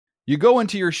You go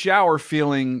into your shower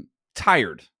feeling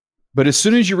tired, but as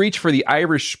soon as you reach for the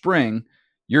Irish Spring,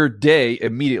 your day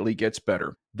immediately gets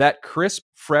better. That crisp,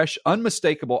 fresh,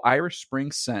 unmistakable Irish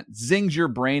Spring scent zings your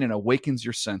brain and awakens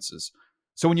your senses.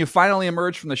 So when you finally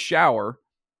emerge from the shower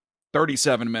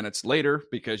 37 minutes later,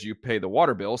 because you pay the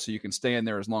water bill so you can stay in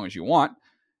there as long as you want,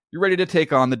 you're ready to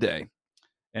take on the day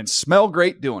and smell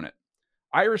great doing it.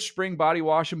 Irish Spring Body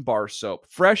Wash and Bar Soap.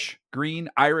 Fresh, green,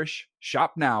 Irish.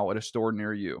 Shop now at a store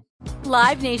near you.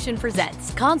 Live Nation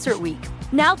presents Concert Week.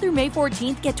 Now through May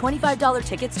 14th, get $25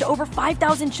 tickets to over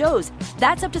 5,000 shows.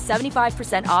 That's up to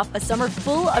 75% off a summer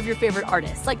full of your favorite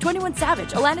artists like 21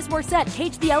 Savage, Alanis Morissette,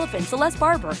 Cage the Elephant, Celeste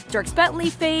Barber, Dierks Bentley,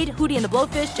 Fade, Hootie and the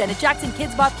Blowfish, Janet Jackson,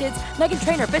 Kids Bop Kids, Meghan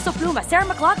Trainor, Bissell Pluma, Sarah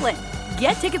McLachlan.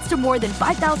 Get tickets to more than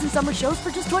 5,000 summer shows for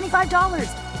just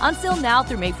 $25. On sale now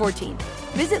through May 14th.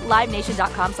 Visit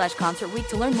LiveNation.com/Concert Week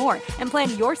to learn more and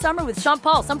plan your summer with Sean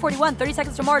Paul, Sum 41, 30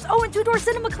 Seconds to Mars, and Two Door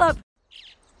Cinema Club.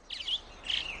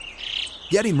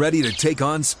 Getting ready to take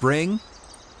on spring?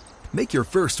 Make your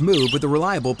first move with the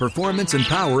reliable performance and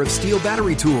power of Steel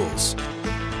battery tools.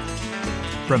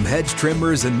 From hedge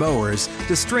trimmers and mowers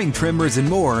to string trimmers and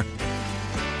more,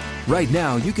 right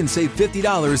now you can save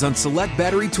 $50 on select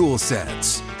battery tool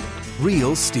sets.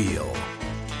 Real Steel.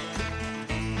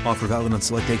 Offer valid on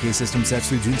select AK system sets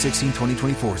through June 16,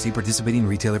 2024. See participating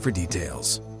retailer for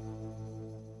details.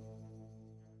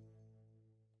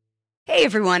 Hey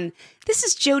everyone, this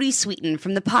is Jody Sweeten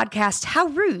from the podcast How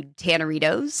Rude,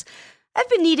 Tanneritos. I've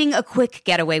been needing a quick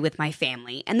getaway with my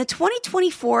family, and the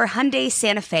 2024 Hyundai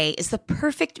Santa Fe is the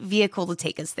perfect vehicle to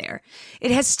take us there.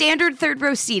 It has standard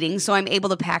third-row seating, so I'm able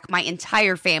to pack my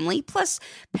entire family, plus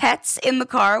pets, in the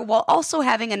car, while also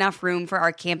having enough room for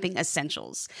our camping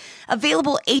essentials.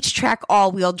 Available H-Track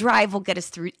all-wheel drive will get us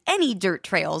through any dirt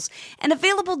trails, and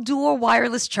available dual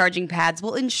wireless charging pads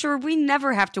will ensure we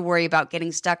never have to worry about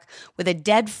getting stuck with a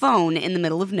dead phone in the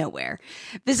middle of nowhere.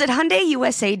 Visit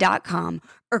HyundaiUSA.com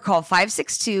or call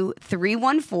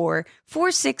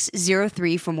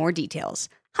 562-314-4603 for more details.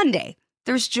 Hyundai,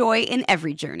 there's joy in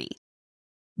every journey.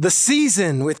 The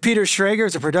Season with Peter Schrager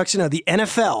is a production of the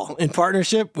NFL in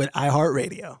partnership with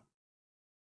iHeartRadio.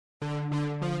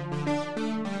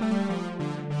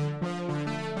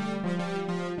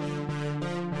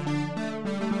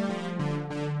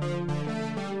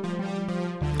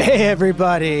 Hey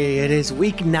everybody, it is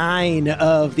week 9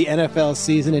 of the NFL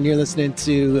season and you're listening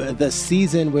to The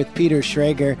Season with Peter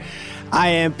Schrager. I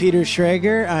am Peter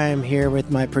Schrager. I am here with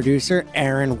my producer,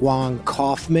 Aaron Wong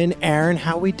Kaufman. Aaron,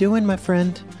 how we doing, my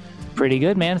friend? Pretty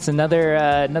good, man. It's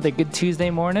another good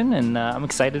Tuesday morning, and I'm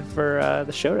excited for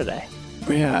the show today.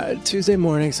 Yeah, Tuesday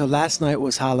morning. So last night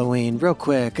was Halloween. Real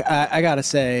quick, I gotta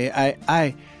say,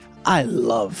 I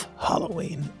love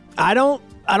Halloween. I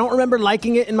don't remember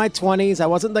liking it in my 20s. I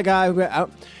wasn't the guy who...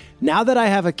 now that I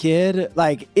have a kid,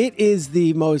 like, it is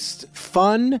the most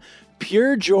fun,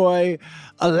 pure joy,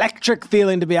 electric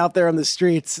feeling to be out there on the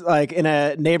streets, like in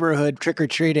a neighborhood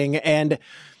trick-or-treating. And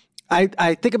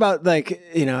I think about, like,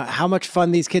 you know, how much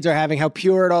fun these kids are having, how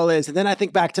pure it all is. And then I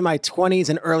think back to my 20s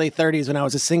and early 30s when I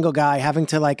was a single guy having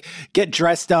to, like, get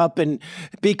dressed up and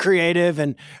be creative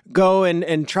and go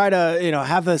and try to, you know,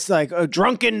 have this, like, a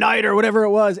drunken night or whatever it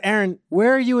was. Aaron,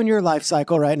 where are you in your life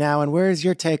cycle right now? And where is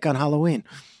your take on Halloween?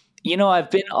 You know, I've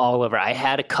been all over. I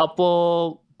had a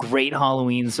couple great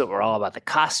Halloweens that were all about the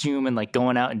costume and, like,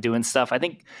 going out and doing stuff. I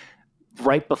think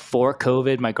right before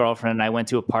COVID, my girlfriend and I went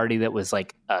to a party that was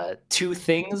like a two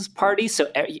things party.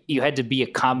 So you had to be a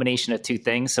combination of two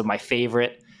things. So my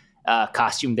favorite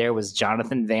costume there was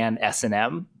Jonathan Van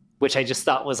S&M, which I just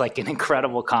thought was like an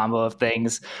incredible combo of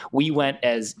things. We went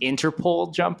as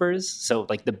Interpol jumpers. So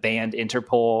like the band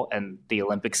Interpol and the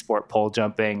Olympic sport pole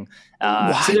jumping.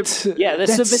 What? So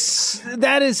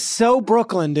that is so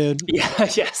Brooklyn, dude. Yeah,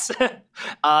 yes.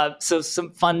 So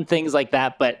some fun things like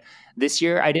that. But this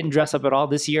year, I didn't dress up at all.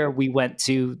 This year, we went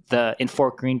to in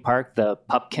Fort Greene Park, the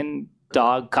Pumpkin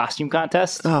Dog Costume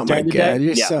Contest. Oh my God,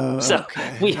 you're so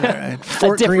okay. We had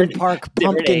Fort Greene Park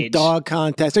Pumpkin Dog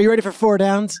Contest. Are you ready for 4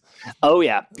 downs? Oh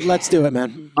yeah, let's do it,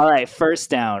 man. All right, first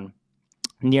down,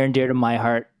 near and dear to my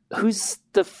heart. Who's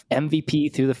the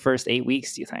MVP through the first 8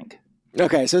 weeks? Do you think?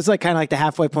 Okay, so it's like kind of like the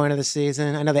halfway point of the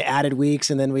season. I know they added weeks,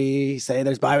 and then we say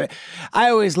there's bye. I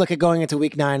always look at going into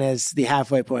week 9 as the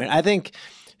halfway point. I think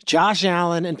Josh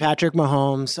Allen and Patrick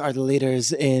Mahomes are the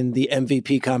leaders in the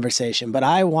MVP conversation, but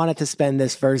I wanted to spend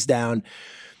this first down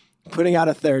putting out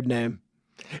a third name.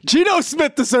 Geno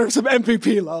Smith deserves some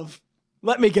MVP love.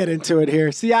 Let me get into it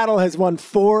here. Seattle has won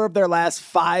 4 of their last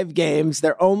 5 games.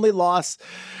 Their only loss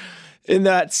in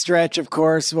that stretch, of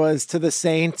course, was to the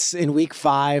Saints in week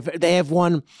 5. They have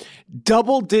won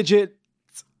double-digit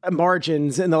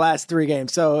margins in the last 3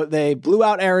 games. So they blew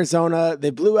out Arizona, they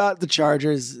blew out the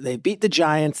Chargers, they beat the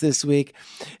Giants this week.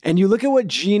 And you look at what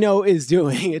Geno is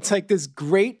doing. It's like this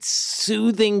great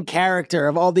soothing character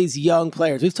of all these young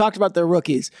players. We've talked about the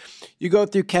rookies. You go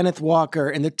through Kenneth Walker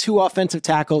and the 2 offensive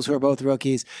tackles who are both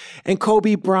rookies, and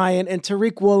Kobe Bryant and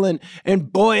Tariq Woolen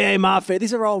and Boye Mafe.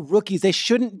 These are all rookies. They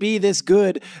shouldn't be this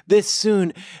good this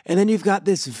soon. And then you've got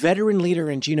this veteran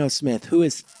leader in Geno Smith, who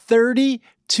is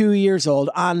 32 years old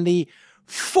on the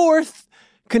 4th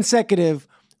consecutive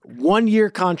 1-year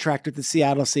contract with the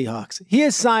Seattle Seahawks. He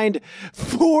has signed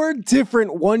 4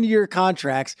 different 1-year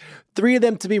contracts, 3 of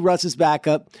them to be Russ's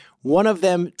backup, 1 of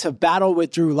them to battle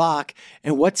with Drew Lock.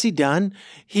 And what's he done?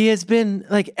 He has been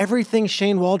like everything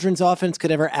Shane Waldron's offense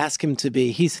could ever ask him to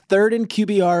be. He's 3rd in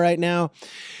QBR right now.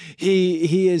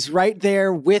 He is right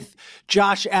there with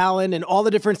Josh Allen and all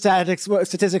the different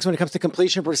statistics when it comes to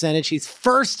completion percentage. He's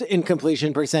 1st in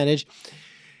completion percentage.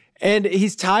 And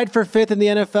he's tied for 5th in the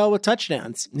NFL with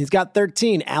touchdowns. He's got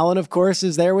 13. Allen, of course,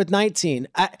 is there with 19.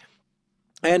 I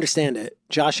understand it.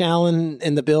 Josh Allen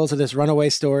and the Bills are this runaway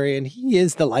story, and he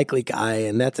is the likely guy,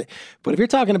 and that's it. But if you're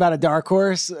talking about a dark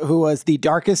horse who was the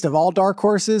darkest of all dark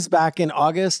horses back in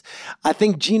August, I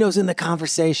think Geno's in the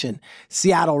conversation.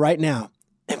 Seattle right now,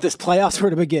 if this playoffs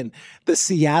were to begin, the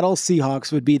Seattle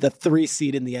Seahawks would be the 3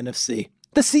 seed in the NFC.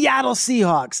 The Seattle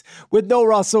Seahawks, with no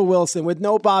Russell Wilson, with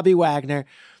no Bobby Wagner.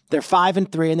 They're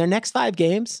 5-3 in their next 5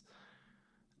 games.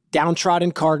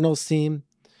 Downtrodden Cardinals team,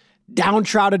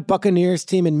 downtrodden Buccaneers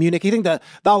team in Munich. You think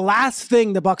the last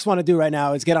thing the Bucs want to do right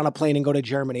now is get on a plane and go to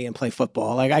Germany and play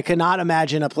football? Like, I cannot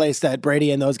imagine a place that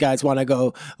Brady and those guys want to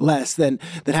go less than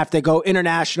have to go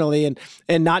internationally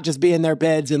and not just be in their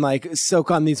beds and like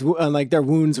soak on these like their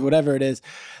wounds, whatever it is.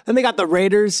 Then they got the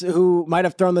Raiders, who might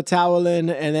have thrown the towel in,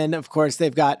 and then of course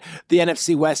they've got the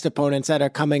NFC West opponents that are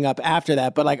coming up after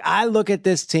that. But like, I look at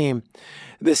this team,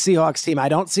 the Seahawks team, I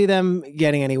don't see them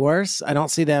getting any worse. I don't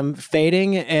see them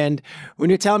fading. And when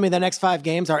you're telling me the next 5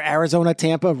 games are Arizona,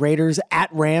 Tampa, Raiders,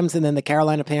 at Rams, and then the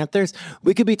Carolina Panthers,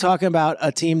 we could be talking about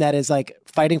a team that is like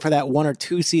fighting for that 1 or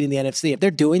 2 seed in the NFC. If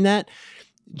they're doing that,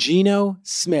 Geno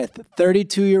Smith,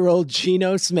 32-year-old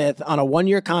Geno Smith on a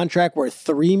 1-year contract worth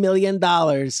 $3 million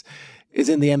is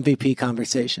in the MVP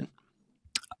conversation.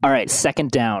 All right, 2nd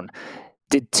down.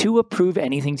 Did Tua prove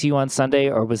anything to you on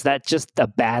Sunday, or was that just a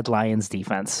bad Lions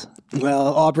defense? Well,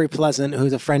 Aubrey Pleasant,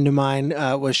 who's a friend of mine,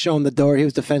 was shown the door. He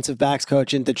was defensive backs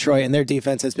coach in Detroit, and their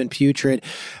defense has been putrid.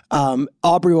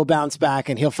 Aubrey will bounce back,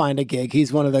 and he'll find a gig.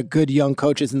 He's one of the good young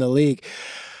coaches in the league.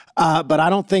 But I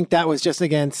don't think that was just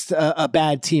against a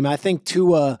bad team. I think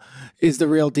Tua is the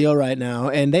real deal right now.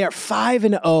 And they are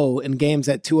 5-0 in games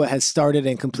that Tua has started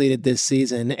and completed this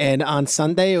season. And on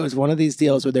Sunday, it was one of these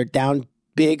deals where they're down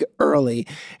big early.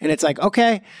 And it's like,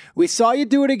 okay, we saw you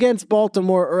do it against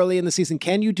Baltimore early in the season.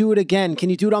 Can you do it again? Can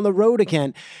you do it on the road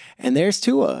again? And there's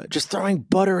Tua just throwing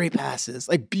buttery passes,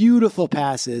 like beautiful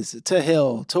passes to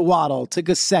Hill, to Waddle, to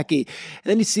Gesicki. And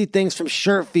then you see things from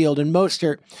Sherfield and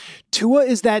Mostert. Tua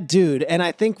is that dude. And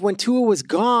I think when Tua was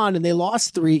gone and they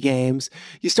lost 3 games,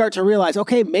 you start to realize,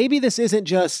 okay, maybe this isn't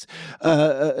just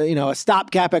a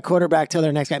stopgap at quarterback till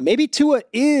their next guy. Maybe Tua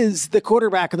is the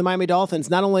quarterback of the Miami Dolphins,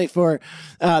 not only for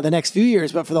the next few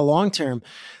years, but for the long term.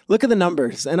 Look at the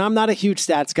numbers. And I'm not a huge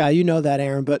stats guy. You know that,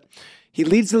 Aaron, but he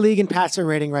leads the league in passer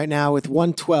rating right now with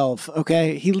 112,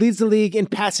 okay? He leads the league in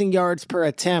passing yards per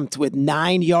attempt with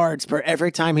 9 yards per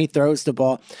every time he throws the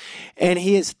ball. And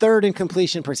he is 3rd in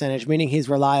completion percentage, meaning he's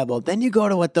reliable. Then you go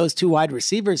to what those 2 wide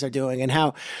receivers are doing and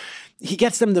how he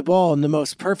gets them the ball in the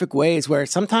most perfect ways, where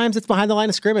sometimes it's behind the line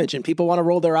of scrimmage and people want to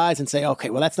roll their eyes and say, okay,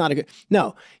 well, that's not a good.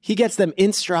 No, he gets them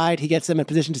in stride. He gets them in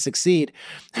position to succeed.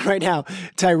 Right now,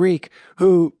 Tyreek,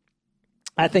 who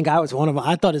I think I was one of them.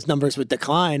 I thought his numbers would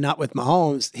decline, not with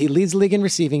Mahomes. He leads the league in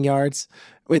receiving yards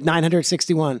with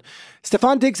 961.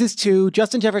 Stephon Diggs is 2.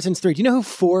 Justin Jefferson's 3. Do you know who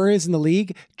 4 is in the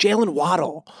league? Jalen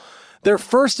Waddle. They're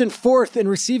 1st and 4th in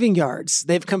receiving yards.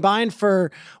 They've combined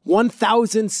for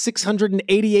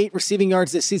 1,688 receiving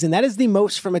yards this season. That is the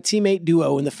most from a teammate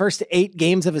duo in the first 8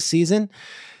 games of a season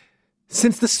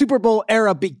since the Super Bowl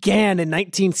era began in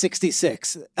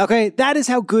 1966. Okay, that is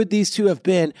how good these two have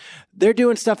been. They're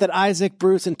doing stuff that Isaac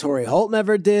Bruce and Torrey Holt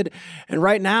never did. And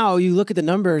right now, you look at the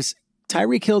numbers,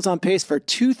 Tyreek Hill's on pace for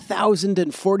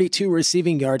 2,042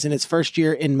 receiving yards in his first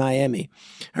year in Miami.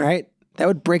 All right, that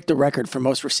would break the record for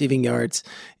most receiving yards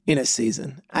in a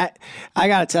season. I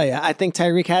got to tell you, I think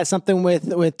Tyreek has something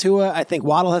with Tua. I think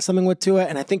Waddle has something with Tua.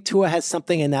 And I think Tua has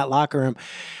something in that locker room.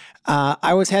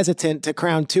 I was hesitant to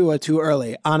crown Tua too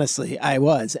early. Honestly, I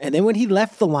was. And then when he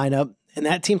left the lineup and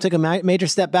that team took a major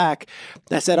step back,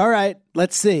 I said, all right,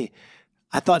 let's see.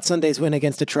 I thought Sunday's win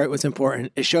against Detroit was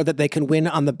important. It showed that they can win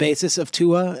on the basis of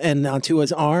Tua and on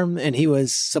Tua's arm, and he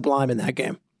was sublime in that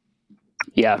game.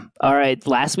 Yeah. All right.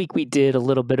 Last week we did a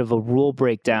little bit of a rule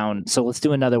breakdown, so let's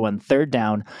do another one. Third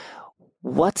down.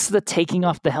 What's the taking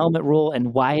off the helmet rule,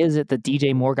 and why is it that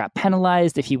DJ Moore got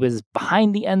penalized if he was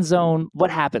behind the end zone? What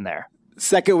happened there?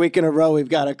 Second week in a row, we've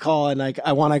got a call, and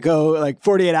I want to go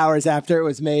 48 hours after it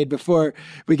was made before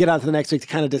we get on to the next week to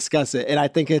kind of discuss it. And I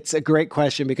think it's a great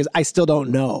question because I still don't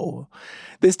know.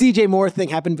 This DJ Moore thing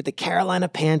happened with the Carolina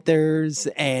Panthers,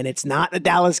 and it's not the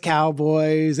Dallas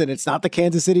Cowboys, and it's not the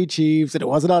Kansas City Chiefs, and it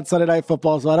wasn't on Sunday Night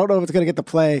Football, so I don't know if it's going to get the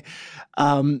play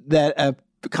that a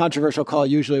controversial call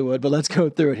usually would, but let's go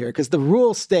through it here because the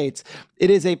rule states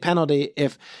it is a penalty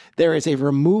if there is a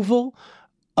removal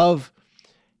of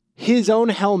his own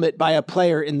helmet by a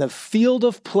player in the field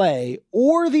of play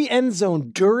or the end zone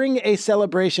during a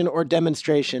celebration or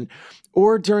demonstration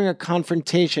or during a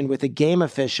confrontation with a game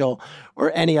official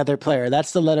or any other player.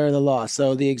 That's the letter of the law.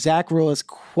 So the exact rule is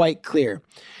quite clear.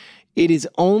 It is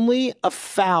only a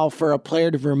foul for a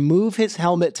player to remove his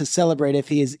helmet to celebrate if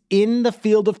he is in the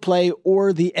field of play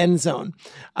or the end zone.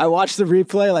 I watched the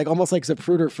replay, almost like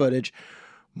Zapruder footage.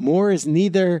 Moore is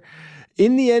neither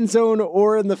in the end zone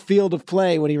or in the field of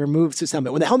play when he removes his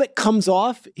helmet. When the helmet comes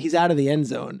off, he's out of the end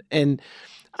zone. And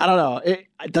I don't know,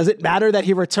 does it matter that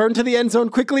he returned to the end zone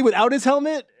quickly without his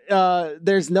helmet?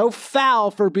 There's no foul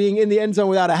for being in the end zone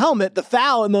without a helmet. The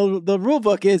foul in the rule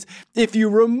book is if you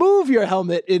remove your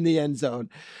helmet in the end zone.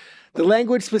 The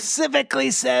language specifically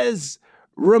says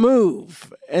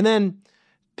remove. And then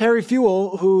Perry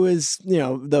Fewell, who is,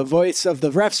 the voice of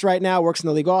the refs right now, works in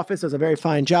the league office, does a very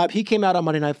fine job. He came out on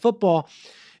Monday Night Football,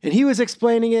 and he was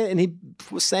explaining it, and he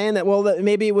was saying that, that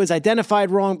maybe it was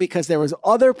identified wrong because there was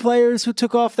other players who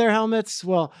took off their helmets.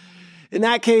 Well, in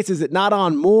that case, is it not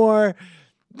on Moore?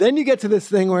 Then you get to this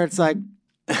thing where it's like,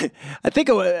 I think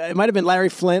it might have been Larry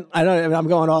Flint. I'm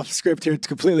going off script here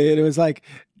completely. And it was like,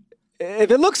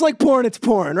 if it looks like porn, it's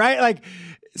porn, right?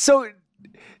 So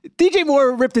DJ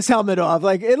Moore ripped his helmet off.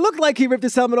 It looked like he ripped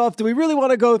his helmet off. Do we really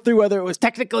want to go through whether it was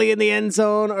technically in the end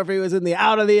zone or if he was in the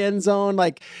out of the end zone?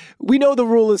 We know the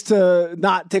rule is to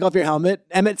not take off your helmet.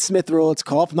 Emmitt Smith rule, it's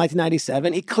called, from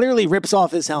 1997. He clearly rips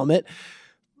off his helmet,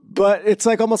 but it's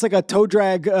almost like a toe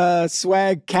drag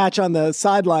swag catch on the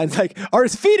sidelines. Are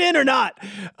his feet in or not?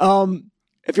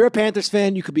 If you're a Panthers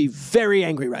fan, you could be very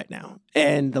angry right now.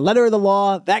 And the letter of the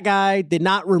law, that guy did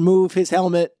not remove his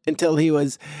helmet until he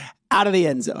was out of the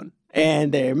end zone,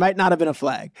 and there might not have been a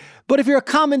flag. But if you're a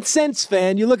common sense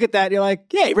fan, you look at that and you're like,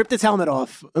 yeah, he ripped his helmet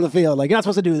off on the field. You're not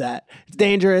supposed to do that. It's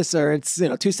dangerous, or it's, too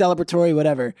celebratory,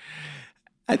 whatever.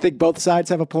 I think both sides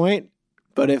have a point.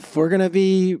 But if we're going to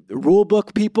be rule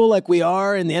book people like we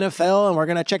are in the NFL, and we're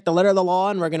going to check the letter of the law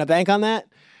and we're going to bank on that,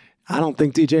 I don't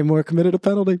think DJ Moore committed a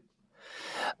penalty.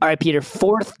 All right, Peter,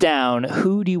 fourth down.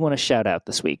 Who do you want to shout out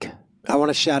this week? I want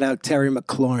to shout out Terry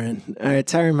McLaurin. All right,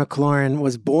 Terry McLaurin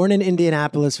was born in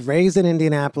Indianapolis, raised in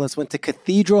Indianapolis, went to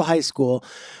Cathedral High School,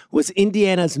 was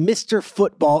Indiana's Mr.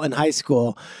 Football in high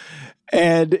school,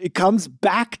 and it comes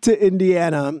back to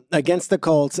Indiana against the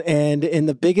Colts, and in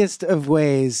the biggest of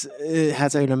ways, it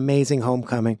has an amazing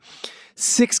homecoming.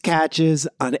 6 catches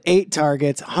on 8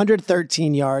 targets,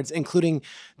 113 yards, including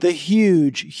the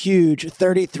huge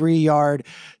 33-yard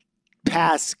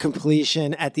pass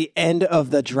completion at the end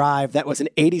of the drive. That was an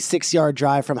 86-yard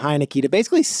drive from Heinicke to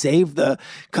basically save the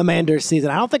Commanders season.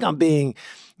 I don't think I'm being,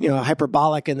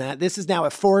 hyperbolic in that. This is now a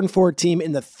 4-4 team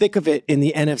in the thick of it in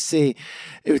the NFC.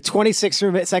 It was 26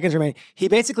 seconds remaining. He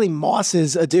basically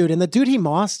mosses a dude, and the dude he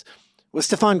mossed was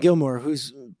Stephon Gilmore,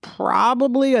 who's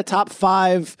probably a top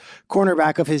 5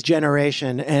 cornerback of his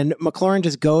generation. And McLaurin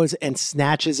just goes and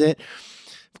snatches it.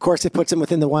 Of course, it puts him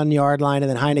within the 1-yard line, and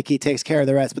then Heinicke takes care of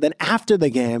the rest. But then after the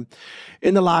game,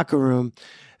 in the locker room,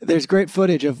 there's great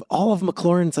footage of all of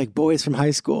McLaurin's boys from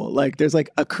high school. There's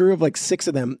a crew of 6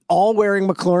 of them, all wearing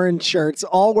McLaurin shirts,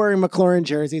 all wearing McLaurin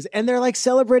jerseys, and they're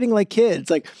celebrating like kids.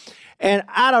 And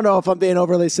I don't know if I'm being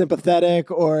overly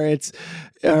sympathetic or it's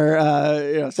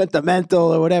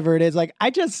sentimental or whatever it is.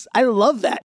 I love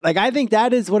that. I think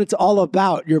that is what it's all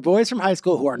about. Your boys from high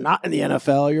school who are not in the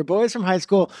NFL, your boys from high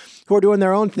school who are doing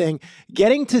their own thing,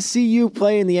 getting to see you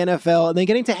play in the NFL and then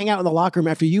getting to hang out in the locker room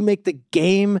after you make the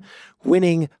game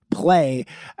winning play.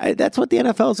 That's what the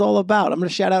NFL is all about. I'm going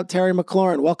to shout out Terry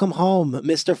McLaurin. Welcome home,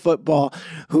 Mr. Football,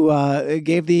 who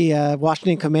gave the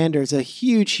Washington Commanders a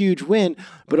huge, huge win,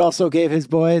 but also gave his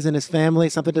boys and his family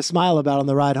something to smile about on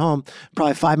the ride home,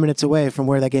 probably 5 minutes away from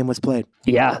where that game was played.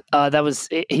 Yeah,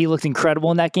 he looked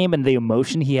incredible in that game, and the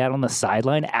emotion he had on the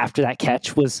sideline after that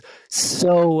catch was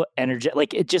so energetic.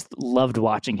 Like, it just loved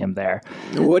watching him there.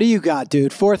 What do you got,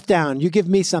 dude? 4th down. You give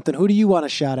me something. Who do you want to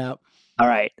shout out? All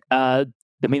right.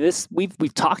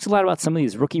 We've talked a lot about some of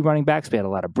these rookie running backs. We had a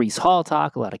lot of Breece Hall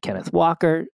talk, a lot of Kenneth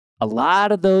Walker. A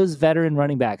lot of those veteran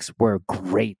running backs were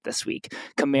great this week.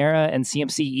 Kamara and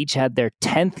CMC each had their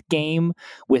 10th game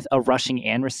with a rushing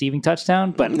and receiving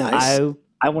touchdown. But nice.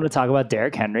 I want to talk about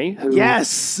Derrick Henry, who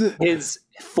his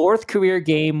 4th career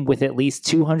game with at least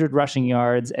 200 rushing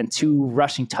yards and 2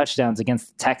 rushing touchdowns against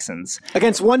the Texans.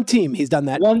 Against one team, he's done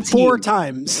that 4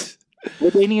 times.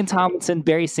 LaDainian Tomlinson,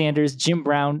 Barry Sanders, Jim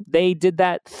Brown, they did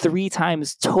that 3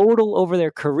 times total over their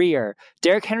career.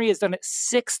 Derrick Henry has done it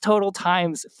 6 total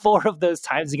times, 4 of those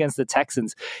times against the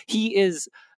Texans.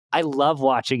 I love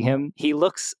watching him. He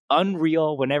looks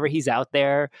unreal whenever he's out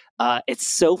there. It's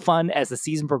so fun as the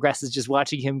season progresses, just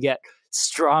watching him get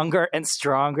stronger and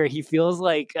stronger. He feels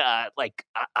like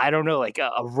I don't know, like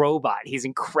a robot. He's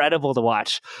incredible to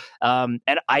watch. And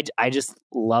I just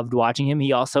loved watching him.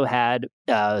 He also had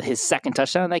his 2nd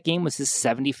touchdown in that game was his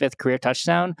 75th career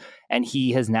touchdown. And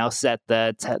he has now set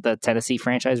the Tennessee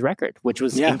franchise record, which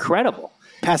was incredible.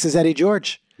 Passes Eddie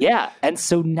George. Yeah. And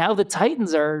so now the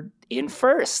Titans are in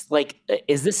first. Like,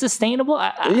 is this sustainable?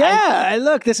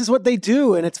 Look, this is what they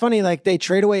do. And it's funny, like, they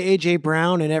trade away A.J.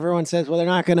 Brown and everyone says, well, they're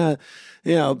not going to,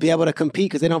 be able to compete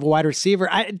because they don't have a wide receiver.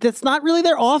 That's not really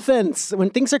their offense.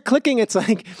 When things are clicking, it's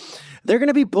like they're going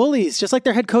to be bullies, just like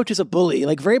their head coach is a bully.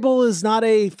 Like, Vrabel is not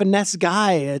a finesse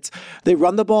guy. They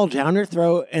run the ball down their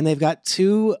throat, and they've got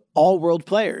 2 all-world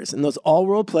players. And those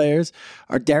all-world players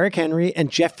are Derrick Henry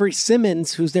and Jeffrey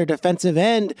Simmons, who's their defensive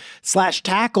end /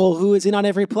 tackle, who is in on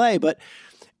every play. But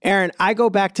Aaron, I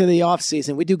go back to the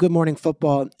offseason. We do Good Morning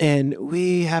Football, and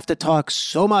we have to talk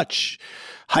so much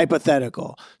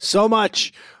hypothetical, so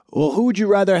much, well, who would you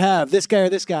rather have, this guy or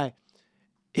this guy?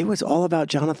 It was all about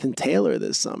Jonathan Taylor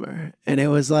this summer. And it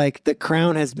was like the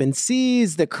crown has been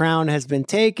seized, the crown has been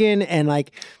taken. And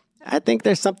like, I think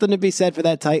there's something to be said for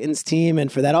that Titans team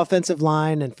and for that offensive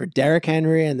line and for Derrick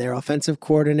Henry and their offensive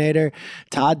coordinator,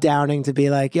 Todd Downing, to be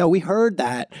like, yo, we heard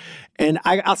that. And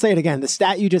I'll say it again, the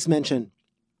stat you just mentioned,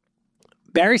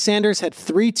 Barry Sanders had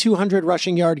 3 200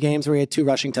 rushing yard games where he had 2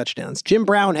 rushing touchdowns. Jim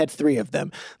Brown had 3 of them.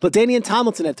 LaDainian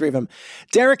Tomlinson had 3 of them.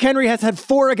 Derrick Henry has had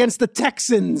 4 against the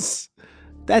Texans.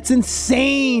 That's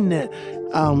insane.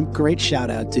 Great shout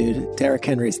out, dude. Derrick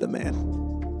Henry's the man.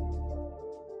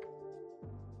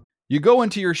 You go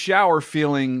into your shower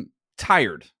feeling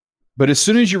tired, but as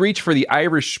soon as you reach for the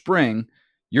Irish Spring,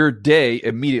 your day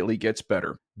immediately gets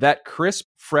better. That crisp,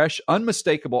 fresh,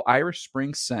 unmistakable Irish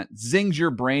Spring scent zings your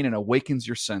brain and awakens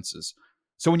your senses.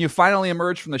 So when you finally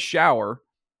emerge from the shower,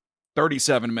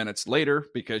 37 minutes later,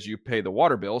 because you pay the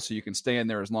water bill so you can stay in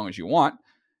there as long as you want,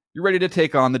 you're ready to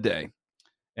take on the day.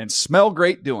 And smell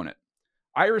great doing it.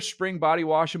 Irish Spring Body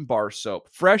Wash and Bar Soap.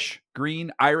 Fresh,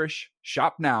 green, Irish.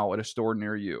 Shop now at a store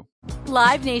near you.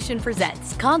 Live Nation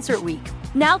presents Concert Week.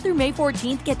 Now through May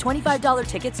 14th, get $25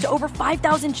 tickets to over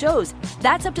 5,000 shows.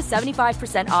 That's up to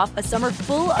 75% off a summer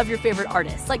full of your favorite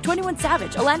artists like 21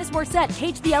 Savage, Alanis Morissette,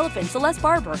 Cage the Elephant, Celeste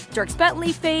Barber, Dierks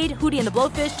Bentley, Fade, Hootie and the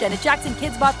Blowfish, Janet Jackson,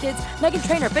 Kidz Bop Kids, Meghan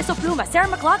Trainor, Bissell Pluma, Sarah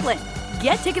McLachlan.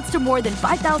 Get tickets to more than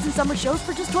 5,000 summer shows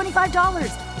for just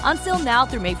 $25. Until now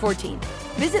through May 14th.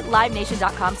 Visit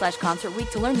LiveNation.com/Concert Week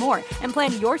to learn more and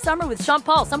plan your summer with Sean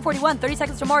Paul, Sum 41, 30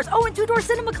 Seconds to Mars, and Two Door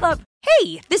Cinema Club.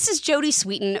 Hey, this is Jodie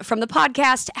Sweetin from the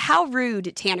podcast How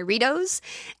Rude, Tanneritos.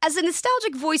 As a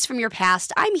nostalgic voice from your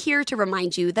past, I'm here to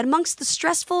remind you that amongst the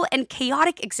stressful and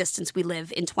chaotic existence we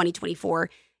live in 2024,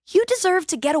 you deserve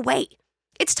to get away.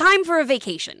 It's time for a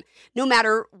vacation, no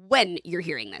matter when you're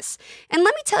hearing this. And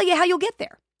let me tell you how you'll get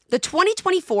there. The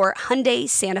 2024 Hyundai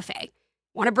Santa Fe.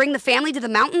 Want to bring the family to the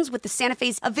mountains with the Santa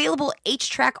Fe's available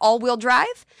H-Track all-wheel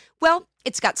drive? Well,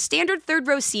 it's got standard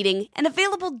third-row seating and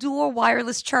available dual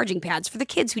wireless charging pads for the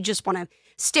kids who just want to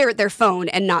stare at their phone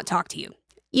and not talk to you.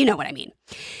 You know what I mean.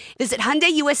 Visit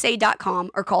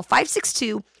HyundaiUSA.com or call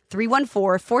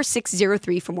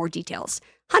 562-314-4603 for more details.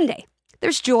 Hyundai,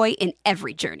 there's joy in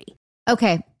every journey.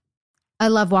 Okay, I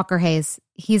love Walker Hayes.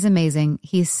 He's amazing.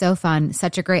 He's so fun,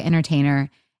 such a great entertainer.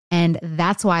 And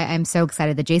that's why I'm so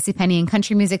excited that JCPenney and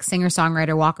country music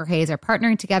singer-songwriter Walker Hayes are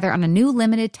partnering together on a new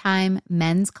limited-time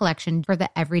men's collection for the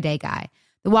everyday guy.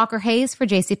 The Walker Hayes for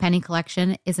JCPenney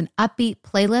collection is an upbeat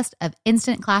playlist of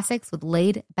instant classics with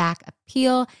laid-back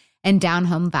appeal and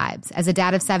down-home vibes. As a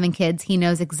dad of 7 kids, he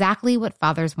knows exactly what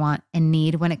fathers want and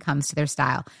need when it comes to their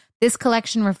style. This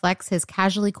collection reflects his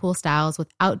casually cool styles with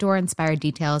outdoor-inspired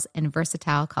details and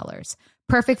versatile colors.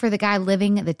 Perfect for the guy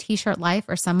living the t-shirt life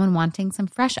or someone wanting some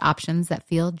fresh options that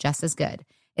feel just as good.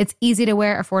 It's easy to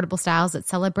wear, affordable styles that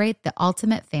celebrate the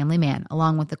ultimate family man,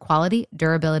 along with the quality,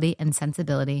 durability, and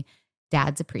sensibility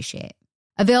dads appreciate.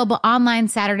 Available online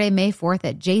Saturday, May 4th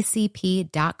at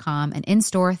jcp.com and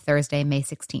in-store Thursday, May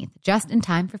 16th, just in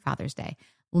time for Father's Day.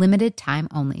 Limited time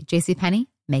only. JCPenney,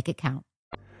 make it count.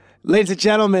 Ladies and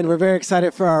gentlemen, we're very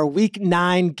excited for our Week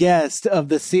 9 guest of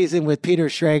the season with Peter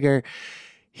Schrager.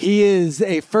 He is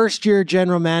a first-year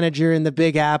general manager in the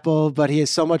Big Apple, but he is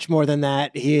so much more than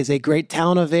that. He is a great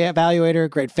talent evaluator, a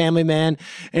great family man,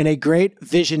 and a great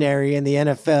visionary in the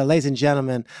NFL. Ladies and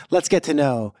gentlemen, let's get to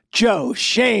know Joe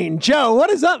Schoen. Joe, what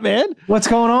is up, man? What's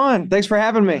going on? Thanks for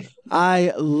having me.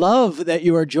 I love that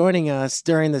you are joining us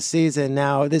during the season.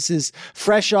 Now, this is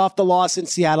fresh off the loss in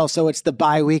Seattle, so it's the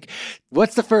bye week.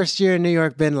 What's the first year in New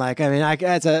York been like? I mean,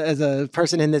 as a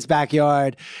person in this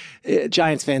backyard,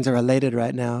 Giants fans are elated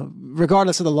right now,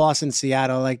 regardless of the loss in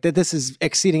Seattle. Like this is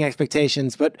exceeding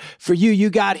expectations. But for you, you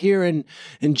got here in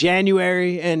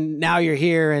January, and now you're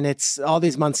here, and it's all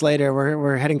these months later.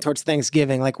 We're heading towards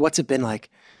Thanksgiving. Like, what's it been like?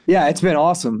 Yeah, it's been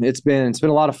awesome. It's been a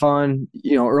lot of fun,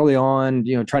 early on,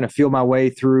 trying to feel my way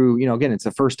through, again, it's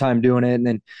the first time doing it. And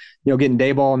then, getting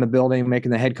Daboll in the building,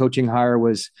 making the head coaching hire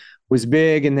was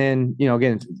big. And then,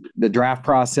 again, the draft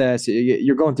process,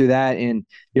 you're going through that. And,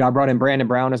 I brought in Brandon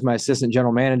Brown as my assistant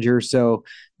general manager. So,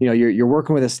 you're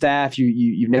working with a staff.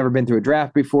 You've never been through a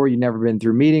draft before. You've never been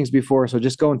through meetings before. So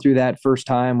just going through that first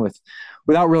time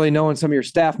without really knowing some of your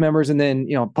staff members, and then,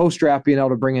 post-draft being able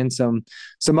to bring in some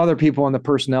other people on the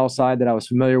personnel side that I was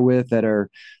familiar with that are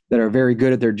very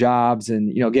good at their jobs.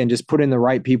 And, again, just putting the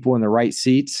right people in the right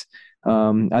seats,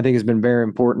 I think has been very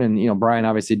important. And, Brian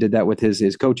obviously did that with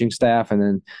his coaching staff,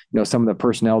 and then, some of the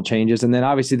personnel changes. And then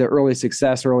obviously the early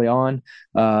success early on,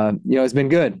 it's been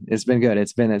good. It's been good.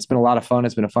 It's been a lot of fun.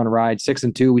 It's been a fun ride.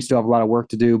 6-2, we still have a lot of work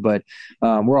to do, but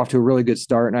we're off to a really good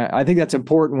start. And I think that's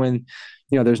important when,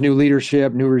 there's new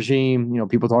leadership, new regime,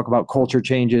 people talk about culture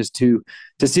changes to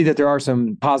see that there are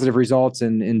some positive results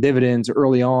and dividends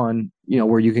early on,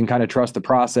 where you can kind of trust the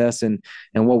process and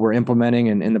what we're implementing.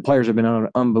 And the players have been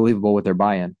unbelievable with their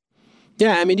buy-in.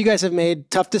 Yeah, I mean, you guys have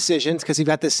made tough decisions because you've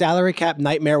got this salary cap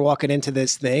nightmare walking into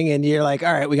this thing, and you're like,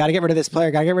 all right, we got to get rid of this player,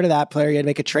 got to get rid of that player. You had to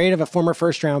make a trade of a former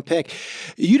first-round pick.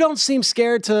 You don't seem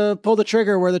scared to pull the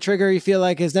trigger where the trigger you feel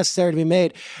like is necessary to be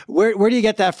made. Where do you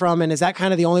get that from, and is that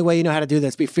kind of the only way you know how to do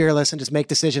this, be fearless and just make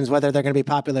decisions whether they're going to be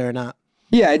popular or not?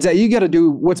 Yeah, you got to do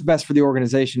what's best for the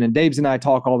organization, and Daves and I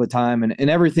talk all the time, and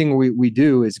everything we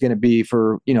do is going to be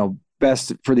for,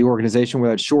 best for the organization,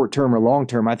 whether it's short-term or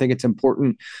long-term. I think it's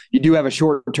important. You do have a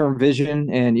short-term vision,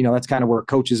 and, that's kind of where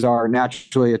coaches are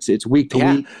naturally. It's week to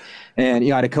week. And,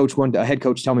 I had a head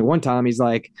coach tell me one time, he's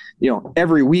like,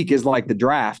 every week is like the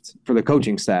draft for the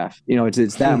coaching staff.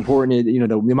 It's that important,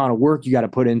 the amount of work you got to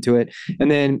put into it.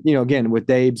 And then, again, with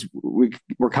Daves,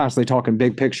 we're constantly talking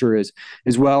big picture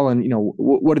as well. And,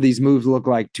 what do these moves look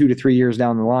like 2 to 3 years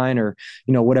down the line, or,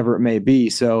 whatever it may be.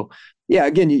 So, yeah,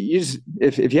 again, you just,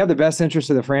 if you have the best interest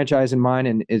of the franchise in mind,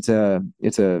 and it's a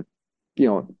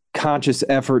conscious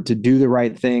effort to do the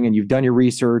right thing, and you've done your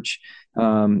research,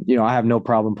 I have no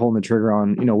problem pulling the trigger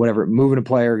on, whatever, moving a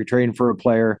player, trading for a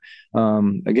player.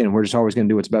 Again, we're just always going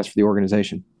to do what's best for the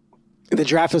organization. The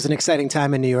draft was an exciting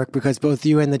time in New York because both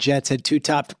you and the Jets had 2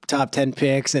 top 10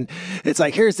 picks. And it's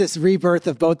like, here's this rebirth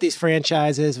of both these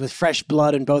franchises with fresh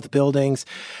blood in both buildings.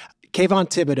 Kayvon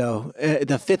Thibodeau,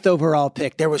 the 5th overall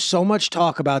pick. There was so much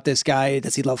talk about this guy.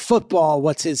 Does he love football?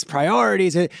 What's his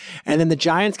priorities? And then the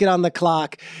Giants get on the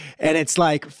clock, and it's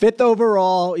like 5th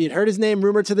overall. You'd heard his name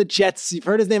rumored to the Jets. You've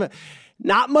heard his name.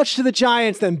 Not much to the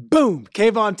Giants. Then boom,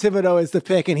 Kayvon Thibodeau is the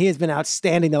pick, and he has been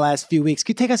outstanding the last few weeks.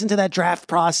 Could you take us into that draft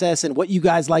process and what you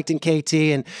guys liked in KT,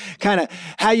 and kind of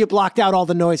how you blocked out all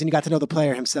the noise and you got to know the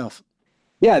player himself?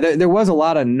 Yeah, there was a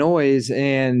lot of noise,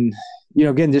 and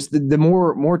again, just the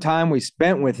more time we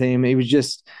spent with him,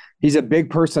 he's a big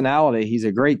personality. He's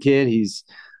a great kid. He's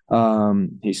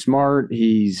smart.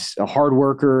 He's a hard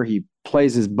worker. He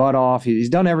plays his butt off. He's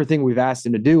done everything we've asked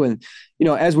him to do. And,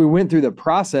 as we went through the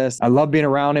process, I love being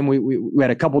around him. We had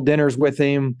a couple dinners with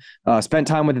him, spent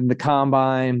time with him at the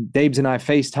combine. Daves and I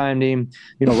FaceTimed him,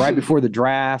 right before the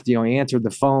draft. He answered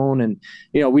the phone, and,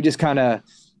 we just kind of,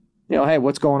 hey,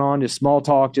 what's going on? Just small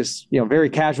talk, just, very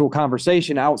casual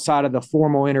conversation outside of the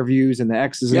formal interviews and the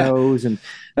X's and O's and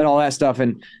all that stuff.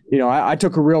 And, I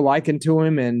took a real liking to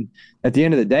him. And at the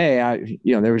end of the day, I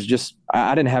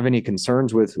didn't have any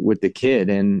concerns with the kid.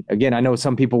 And again, I know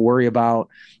some people worry about,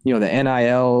 the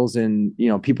NILs and,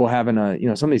 people having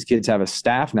some of these kids have a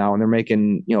staff now and they're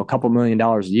making, a couple $1 million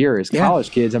a year as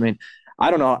college kids. I mean, I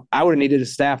don't know. I would have needed a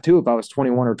staff too if I was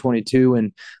 21 or 22,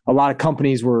 and a lot of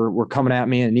companies were coming at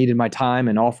me and needed my time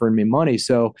and offering me money.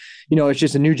 So, it's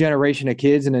just a new generation of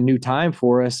kids and a new time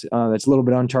for us. That's a little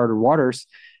bit uncharted waters.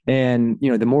 And,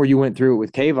 the more you went through it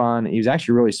with Kayvon, he was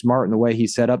actually really smart in the way he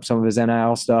set up some of his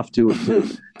NIL stuff to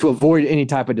avoid any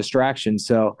type of distraction.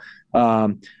 So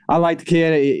I like the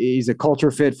kid. He's a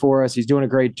culture fit for us. He's doing a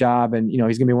great job. And, he's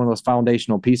going to be one of those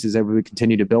foundational pieces that we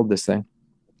continue to build this thing.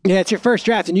 Yeah, it's your first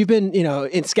draft, and you've been,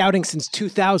 in scouting since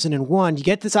 2001. You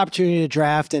get this opportunity to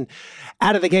draft, and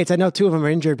out of the gates, I know two of them are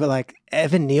injured, but like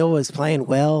Evan Neal was playing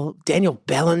well. Daniel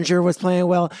Bellinger was playing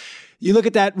well. You look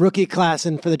at that rookie class,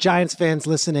 and for the Giants fans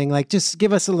listening, like just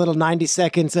give us a little 90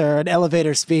 seconds or an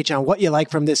elevator speech on what you like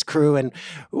from this crew and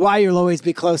why you'll always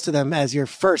be close to them as your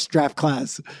first draft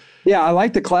class. Yeah, I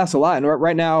like the class a lot. And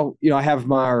right now, I have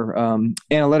my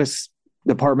analytics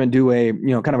department do a,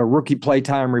 kind of a rookie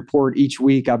playtime report each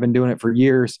week. I've been doing it for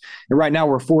years. And right now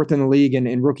we're 4th in the league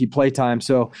in rookie playtime.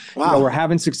 So we're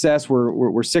having success. We're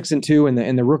 6-2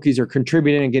 and the rookies are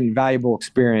contributing and getting valuable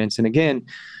experience. And again,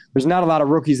 there's not a lot of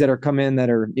rookies that are come in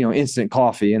that are, instant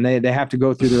coffee, and they have to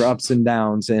go through their ups and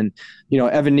downs. And,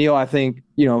 Evan Neal, I think,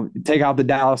 take out the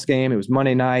Dallas game. It was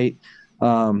Monday night.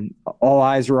 All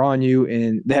eyes were on you,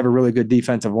 and they have a really good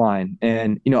defensive line.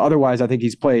 And, otherwise I think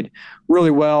he's played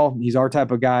really well. He's our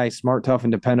type of guy, smart, tough,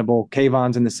 and dependable.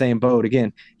 Kayvon's in the same boat.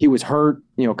 Again, he was hurt,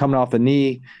 coming off the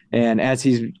knee. And as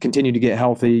he's continued to get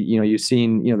healthy, you've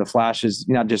seen, the flashes,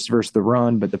 not just versus the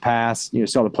run, but the pass.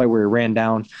 Saw the play where he ran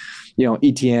down,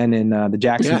 ETN in the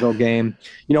Jacksonville game.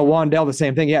 Wandell, the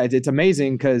same thing. Yeah, it's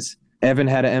amazing because Evan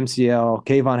had an MCL,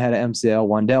 Kayvon had an MCL,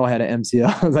 Wandell had an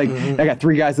MCL. I got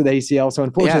 3 guys with ACL. So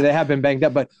unfortunately they have been banged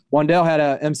up, but Wandell had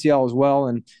an MCL as well.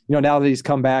 And, now that he's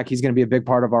come back, he's going to be a big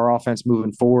part of our offense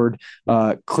moving forward.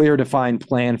 Clear defined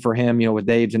plan for him, with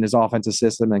Dave's and his offensive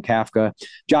system and Kafka.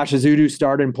 Josh Azudu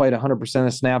started and played 100%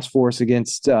 of snaps for us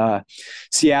against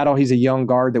Seattle. He's a young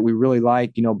guard that we really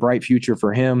like, bright future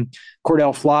for him.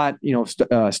 Cordell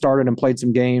Flott, started and played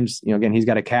some games. Again, he's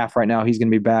got a calf right now. He's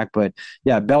going to be back. But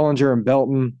yeah, Bellinger and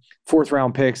Belton, 4th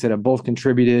round picks that have both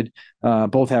contributed,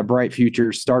 both have bright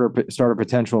futures, starter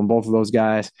potential in both of those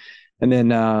guys. And then,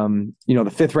 the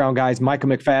 5th round guys, Micah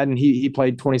McFadden, he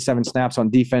played 27 snaps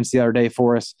on defense the other day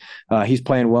for us. He's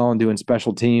playing well and doing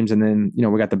special teams. And then,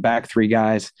 we got the back 3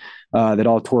 guys that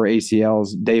all tore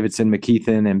ACLs, Davidson,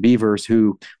 McKeithen, and Beavers,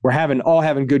 who were all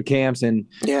having good camps, and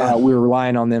we were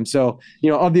relying on them. So,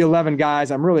 of the 11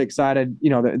 guys, I'm really excited.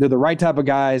 They're the right type of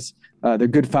guys. They're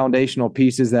good foundational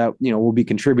pieces that, will be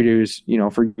contributors,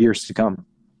 for years to come.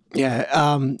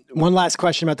 Yeah. One last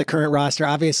question about the current roster.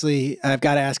 Obviously, I've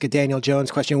got to ask a Daniel Jones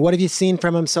question. What have you seen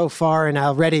from him so far, and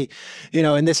already,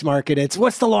 in this market, it's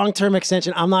what's the long-term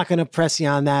extension? I'm not going to press you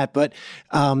on that, but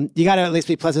you got to at least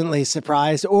be pleasantly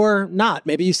surprised or not.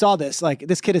 Maybe you saw this. Like,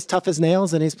 this kid is tough as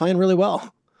nails, and he's playing really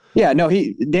well. Yeah, no,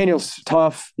 Daniel's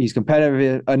tough. He's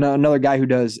competitive. Another guy who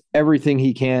does everything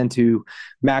he can to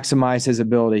maximize his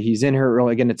ability. He's in here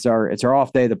early. Again, it's our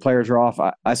off day. The players are off.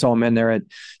 I saw him in there at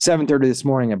 7:30 this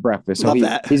morning at breakfast. So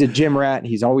he's a gym rat.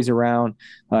 He's always around.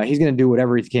 He's going to do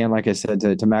whatever he can, like I said,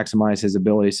 to maximize his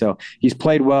ability. So he's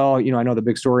played well. I know the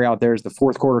big story out there is the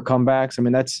 4th quarter comebacks. I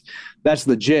mean, that's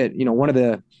legit. One of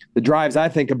the drives I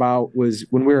think about was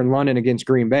when we were in London against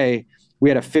Green Bay. We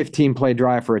had a 15-play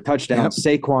drive for a touchdown. Yep.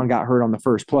 Saquon got hurt on the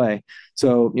first play.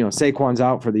 So, Saquon's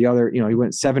out for the other, he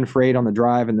went 7 for 8 on the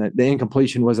drive, and the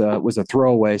incompletion was a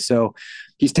throwaway. So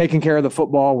he's taking care of the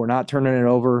football. We're not turning it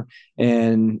over.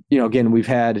 And, again, we've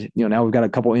had, now we've got a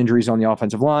couple injuries on the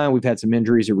offensive line. We've had some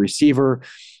injuries at receiver.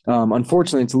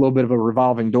 Unfortunately, it's a little bit of a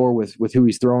revolving door with who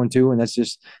he's throwing to. And that's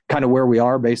just kind of where we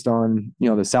are based on,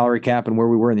 the salary cap and where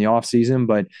we were in the off season.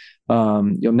 But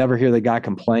you'll never hear the guy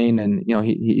complain, and,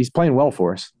 he's playing well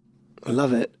for us. I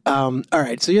love it. All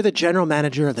right. So you're the general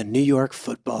manager of the New York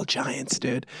Football Giants,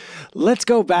 dude. Let's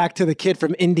go back to the kid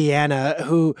from Indiana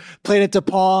who played at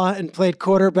DePaul and played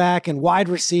quarterback and wide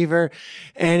receiver.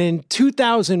 And in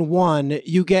 2001,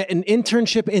 you get an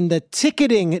internship in the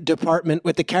ticketing department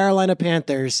with the Carolina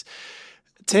Panthers.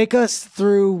 Take us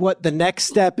through what the next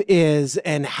step is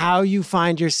and how you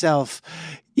find yourself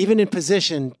even in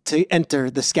position to enter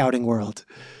the scouting world.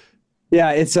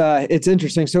 Yeah, it's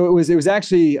interesting. So it was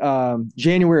actually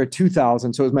January of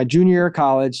 2000. So it was my junior year of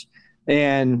college.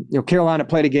 And, Carolina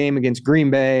played a game against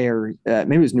Green Bay or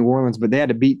maybe it was New Orleans, but they had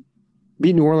to beat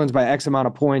New Orleans by X amount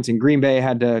of points. And Green Bay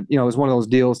had to, it was one of those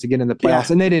deals to get in the playoffs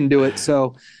and they didn't do it.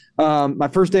 So my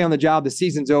first day on the job, the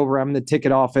season's over. I'm in the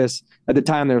ticket office. At the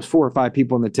time, there was 4 or 5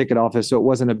 people in the ticket office, so it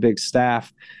wasn't a big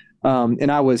staff.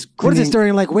 And I was cleaning. What is this,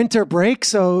 during like winter break?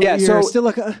 So yeah, you're still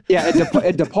at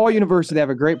DePaul University, they have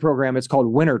a great program. It's called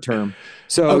Winter Term.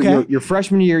 So your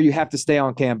freshman year, you have to stay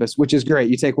on campus, which is great.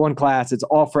 You take one class. It's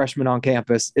all freshmen on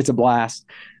campus. It's a blast.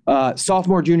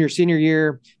 Sophomore, junior, senior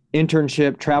year,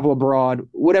 internship, travel abroad,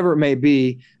 whatever it may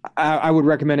be. I would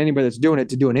recommend anybody that's doing it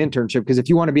to do an internship, because if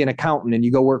you want to be an accountant and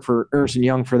you go work for Ernst &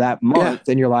 Young for that month,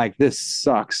 then you're like, this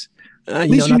sucks.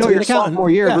 At least you know your sophomore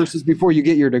year versus before you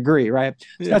get your degree, right?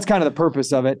 So that's kind of the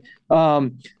purpose of it.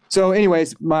 So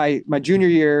anyways, my junior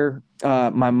year,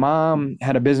 my mom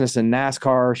had a business in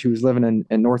NASCAR. She was living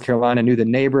in North Carolina, knew the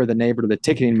neighbor to the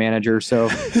ticketing manager. So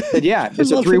said,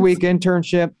 it's a 3-week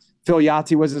internship. Phil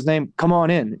Yahtzee was his name. Come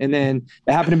on in. And then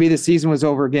it happened to be the season was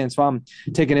over again. So I'm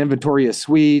taking inventory of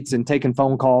suites and taking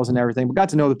phone calls and everything, but got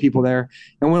to know the people there.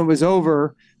 And when it was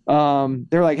over,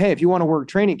 they're like, hey, if you want to work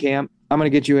training camp, I'm going to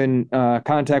get you in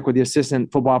contact with the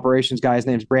assistant football operations guy. His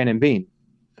name's Brandon Bean.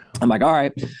 I'm like, all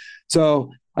right. So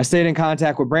I stayed in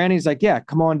contact with Brandon. He's like, yeah,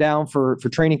 come on down for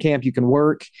training camp. You can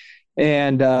work.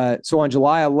 And so on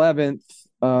July 11th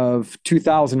of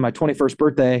 2000, my 21st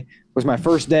birthday, was my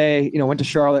first day, went to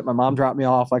Charlotte. My mom dropped me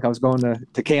off like I was going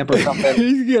to camp or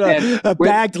something. A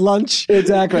bagged lunch.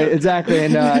 Exactly.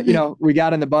 And, we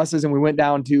got in the buses and we went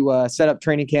down to set up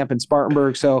training camp in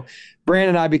Spartanburg. So Brandon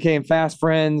and I became fast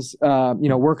friends,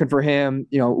 working for him.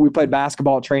 We played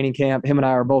basketball at training camp. Him and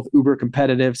I are both uber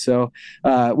competitive. So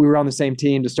we were on the same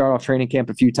team to start off training camp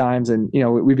a few times. And,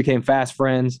 we became fast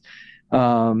friends.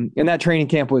 And that training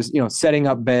camp was, setting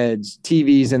up beds,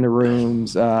 TVs in the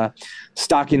rooms,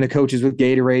 stocking the coaches with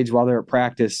Gatorades while they're at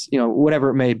practice, whatever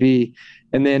it may be.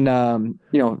 And then,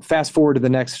 fast forward to the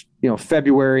next,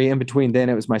 February. In between then,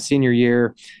 it was my senior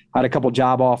year. I had a couple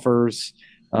job offers.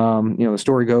 The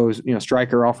story goes,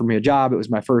 Stryker offered me a job. It was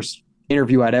my first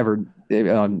interview I'd never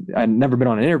been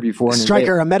on an interview for.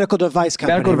 Stryker, a medical device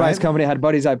company. Company. I had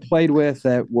buddies I played with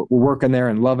that were working there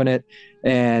and loving it.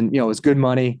 And, it was good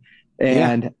money.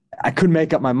 And I couldn't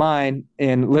make up my mind.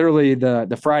 And literally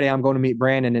the Friday I'm going to meet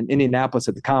Brandon in Indianapolis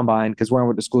at the Combine, because where I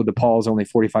went to school, DePaul is only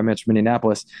 45 minutes from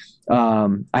Indianapolis. I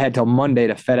had till Monday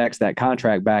to FedEx that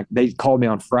contract back. They called me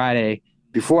on Friday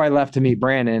before I left to meet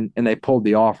Brandon, and they pulled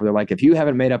the offer. They're like, if you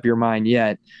haven't made up your mind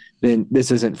yet, then this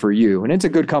isn't for you. And it's a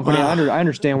good company. I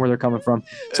understand where they're coming from.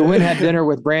 So went and had dinner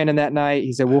with Brandon that night.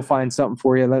 He said, we'll find something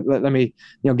for you. Let me,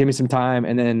 give me some time.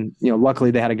 And then,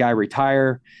 luckily they had a guy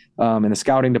retire in the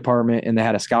scouting department, and they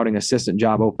had a scouting assistant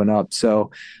job open up.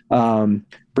 So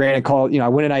Brandon called, I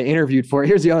went and I interviewed for it.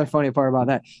 Here's the other funny part about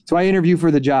that. So I interviewed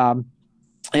for the job.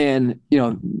 And,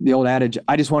 the old adage,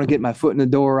 I just want to get my foot in the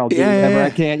door. I'll do whatever I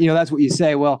can. That's what you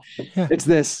say. Well, it's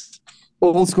this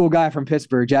old school guy from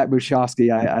Pittsburgh, Jack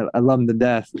Bushowski. I love him to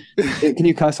death. Can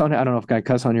you cuss on it? I don't know if I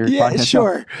cuss on your podcast.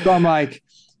 Sure. So I'm like,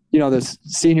 this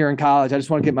senior in college, I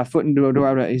just want to get my foot in the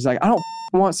door. He's like, I don't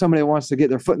want somebody that wants to get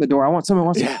their foot in the door. I want someone who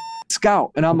wants to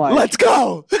scout. And I'm like, let's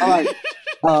go. I'm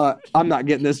like, I'm not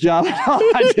getting this job.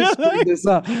 I just screwed this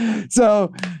up.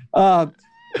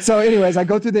 So anyways, I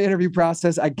go through the interview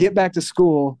process. I get back to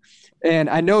school, and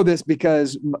I know this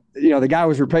because, the guy I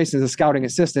was replacing as a scouting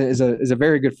assistant is a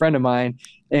very good friend of mine.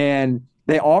 And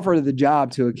they offered the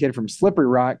job to a kid from Slippery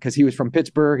Rock because he was from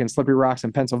Pittsburgh, and Slippery Rock's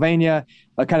in Pennsylvania,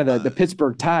 kind of the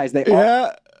Pittsburgh ties.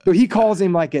 So he calls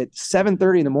him like at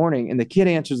 7:30 in the morning, and the kid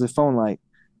answers the phone like,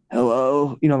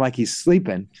 hello, like he's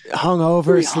sleeping.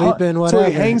 Hungover, sleeping, whatever. So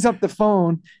he hangs up the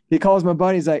phone. He calls my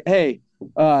buddy. He's like, hey,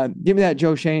 give me that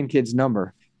Joe Shane kid's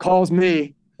number. Calls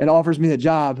me and offers me the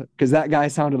job because that guy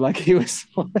sounded like he was.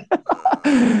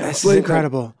 This is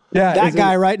incredible. Yeah, that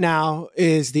guy right now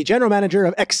is the general manager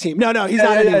of X team. No, he's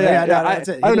not anymore. I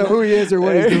don't know who he is or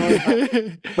what he's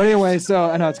doing. But anyway, so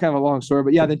I know it's kind of a long story,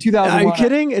 but the 2001. Are you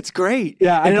kidding? It's great.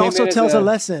 Yeah, and it also tells a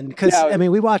lesson because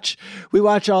we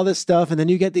watch all this stuff, and then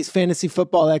you get these fantasy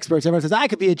football experts. Everyone says, I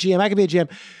could be a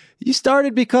GM. You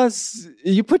started because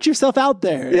you put yourself out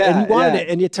there and you wanted it,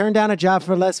 and you turned down a job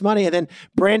for less money. And then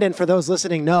Brandon, for those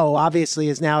listening, obviously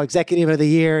is now executive of the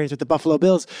year. He's with the Buffalo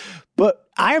Bills. But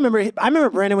I remember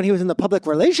Brandon when he was in the public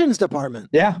relations department.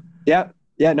 Yeah.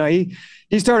 No, he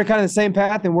started kind of the same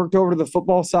path and worked over to the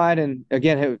football side. And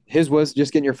again, his was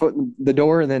just getting your foot in the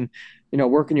door and then,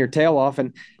 working your tail off.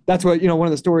 And that's what, one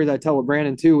of the stories I tell with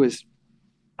Brandon too is,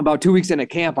 about 2 weeks into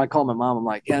camp, I call my mom. I'm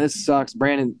like, this sucks.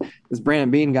 This Brandon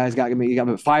Bean guy's got me up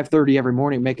at 5:30 every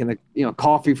morning making the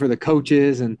coffee for the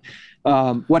coaches, and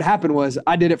what happened was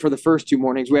I did it for the first 2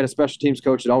 mornings. We had a special teams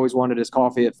coach that always wanted his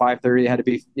coffee at 5:30. It had to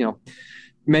be,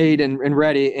 made and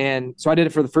ready. And so I did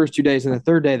it for the first 2 days. And the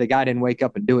third day, the guy didn't wake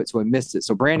up and do it. So he missed it.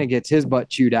 So Brandon gets his butt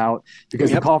chewed out because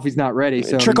the coffee's not ready.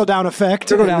 So trickle down effect.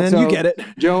 Trickle down. And then you get it.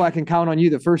 Joe, I can count on you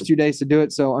the first 2 days to do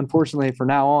it. So unfortunately for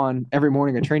now on, every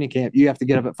morning at training camp, you have to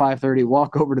get up at 5:30,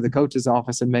 walk over to the coach's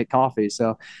office and make coffee.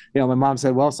 So, my mom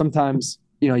said, well, sometimes,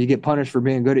 you get punished for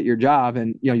being good at your job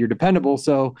and, you're dependable.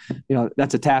 So,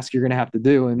 that's a task you're going to have to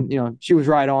do. And, she was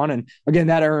right on. And again,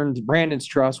 that earned Brandon's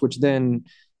trust, which then,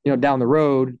 down the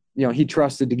road, he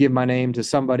trusted to give my name to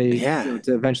somebody to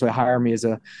eventually hire me as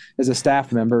a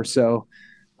staff member. So,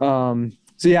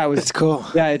 yeah, it's cool.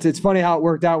 Yeah. It's funny how it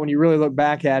worked out when you really look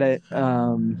back at it.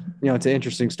 It's an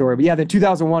interesting story, but yeah, then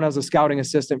 2001, I was a scouting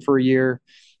assistant for a year,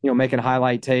 making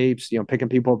highlight tapes, picking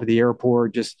people up at the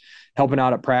airport, just helping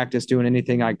out at practice, doing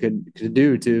anything I could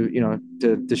do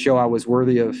to show I was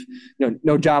worthy of,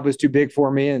 no job was too big for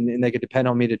me and they could depend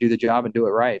on me to do the job and do it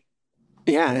right.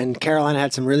 Yeah, and Carolina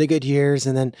had some really good years,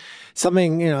 and then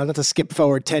something, not to skip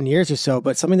forward 10 years or so,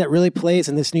 but something that really plays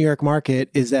in this New York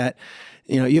market is that,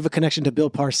 you have a connection to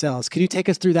Bill Parcells. Can you take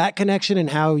us through that connection and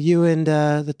how you and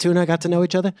the Tuna got to know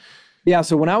each other? Yeah,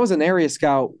 so when I was an area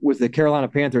scout with the Carolina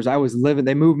Panthers,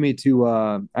 they moved me to,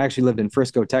 I actually lived in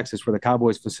Frisco, Texas, where the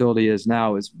Cowboys facility is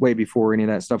now. Is way before any of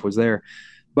that stuff was there.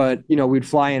 But, we'd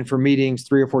fly in for meetings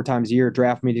 3 or 4 times a year,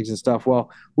 draft meetings and stuff. Well,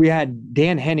 we had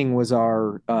Dan Henning was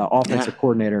our offensive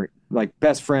coordinator, like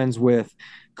best friends with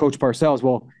Coach Parcells.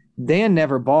 Well, Dan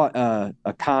never bought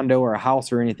a condo or a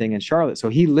house or anything in Charlotte. So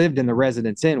he lived in the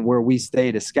Residence Inn where we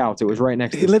stayed as scouts. It was right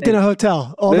next to He lived in a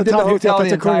hotel all lived the time. In the hotel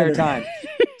the entire time.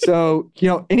 So,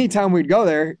 anytime we'd go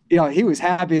there, he was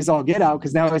happy as all get out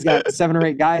because now he's got 7 or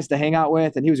 8 guys to hang out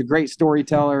with. And he was a great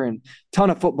storyteller and ton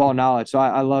of football knowledge. So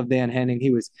I love Dan Henning.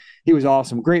 He was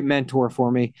awesome. Great mentor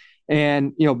for me.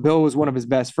 And, Bill was one of his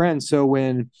best friends. So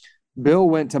when Bill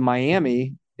went to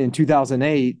Miami in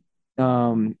 2008,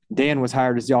 Dan was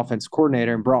hired as the offensive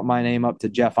coordinator and brought my name up to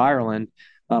Jeff Ireland.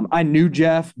 I knew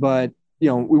Jeff, but, we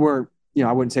weren't,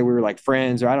 I wouldn't say we were like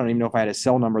friends, or I don't even know if I had a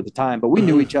cell number at the time, but we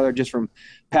knew each other just from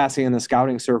passing in the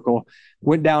scouting circle.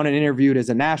 Went down and interviewed as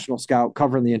a national scout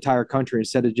covering the entire country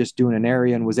instead of just doing an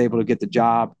area, and was able to get the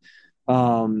job.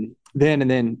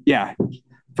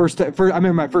 First, I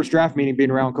remember my first draft meeting being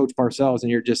around Coach Parcells,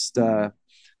 and you're just,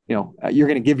 you're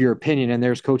going to give your opinion, and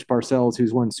there's Coach Parcells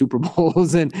who's won Super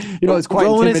Bowls, and it's quite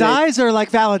rolling his eyes or like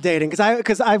validating.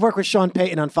 Because I work with Sean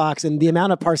Payton on Fox, and the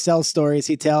amount of Parcells stories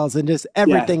he tells, and just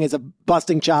everything is a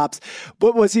busting chops.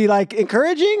 But was he like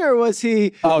encouraging, or was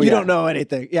he? You don't know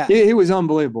anything. Yeah, he was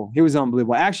unbelievable. He was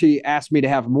unbelievable. Actually, asked me to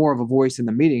have more of a voice in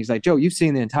the meetings. Like, Joe, you've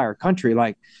seen the entire country.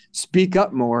 Like, speak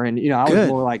up more. And I was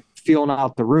more like feeling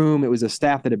out the room. It was a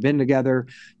staff that had been together.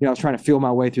 I was trying to feel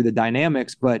my way through the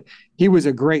dynamics, but he was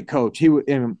a great coach. He would,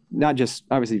 not just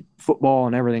obviously football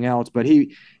and everything else, but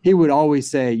he would always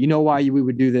say, why we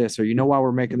would do this, or why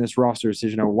we're making this roster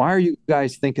decision, or why are you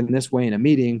guys thinking this way in a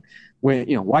meeting when,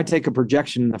 why take a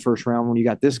projection in the first round when you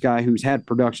got this guy who's had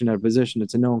production at a position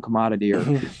that's a known commodity, or,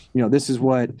 this is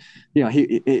what,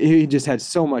 he just had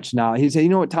so much knowledge. He'd say,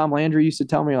 what Tom Landry used to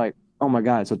tell me, like, oh my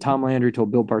God. So Tom Landry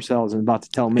told Bill Parcells and about to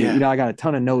tell me, I got a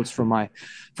ton of notes from my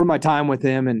time with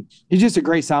him, and he's just a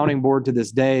great sounding board to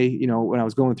this day. When I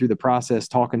was going through the process,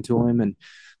 talking to him, and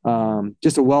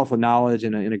just a wealth of knowledge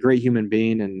and a great human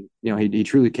being. And, he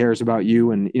truly cares about you.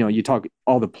 And, you talk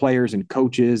all the players and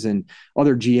coaches and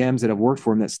other GMs that have worked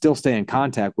for him that still stay in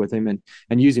contact with him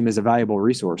and use him as a valuable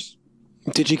resource.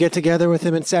 Did you get together with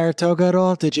him in Saratoga at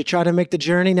all? Did you try to make the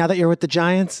journey now that you're with the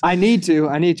Giants? I need to.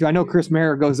 I know Chris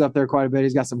Mara goes up there quite a bit.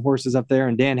 He's got some horses up there,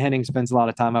 and Dan Henning spends a lot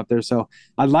of time up there. So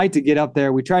I'd like to get up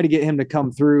there. We tried to get him to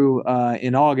come through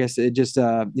in August. It just,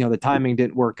 the timing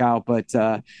didn't work out. But,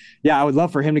 I would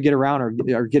love for him to get around or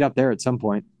get up there at some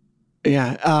point.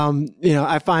 Yeah.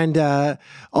 I find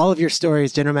all of your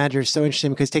stories, general manager, is so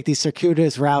interesting because take these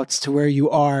circuitous routes to where you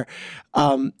are.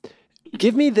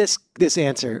 Give me this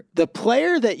answer. The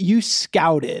player that you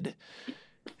scouted,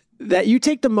 that you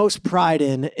take the most pride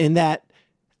in that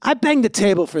I banged the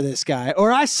table for this guy,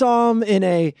 or I saw him in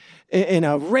a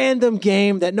random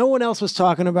game that no one else was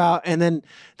talking about, and then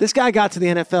this guy got to the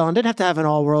NFL and didn't have to have an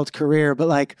all-world career, but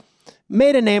like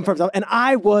made a name for himself, and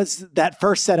I was that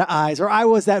first set of eyes, or I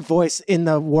was that voice in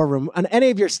the war room on any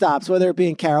of your stops, whether it be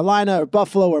in Carolina or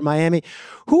Buffalo or Miami.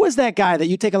 Who was that guy that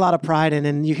you take a lot of pride in,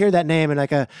 and you hear that name and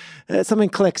like something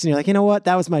clicks and you're like, you know what?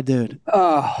 That was my dude.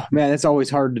 Oh man, that's always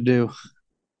hard to do.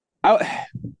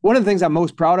 One of the things I'm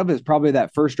most proud of is probably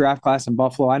that first draft class in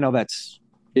Buffalo. I know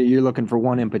you're looking for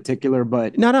one in particular,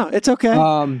 but no, it's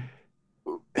okay.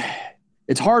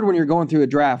 it's hard when you're going through a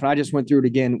draft. And I just went through it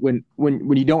again when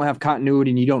you don't have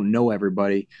continuity and you don't know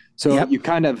everybody. So you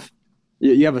kind of,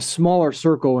 you have a smaller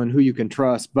circle in who you can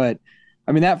trust. But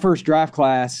I mean, that first draft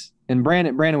class, and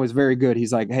Brandon was very good.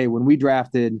 He's like, hey, when we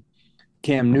drafted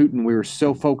Cam Newton, we were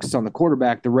so focused on the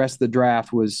quarterback, the rest of the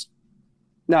draft was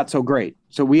not so great.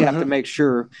 So we have to make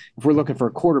sure if we're looking for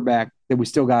a quarterback that we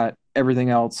still got everything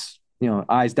else,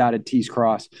 I's dotted, T's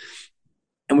crossed.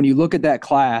 And when you look at that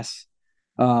class,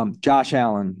 Josh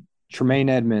Allen, Tremaine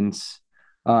Edmonds,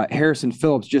 Harrison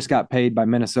Phillips just got paid by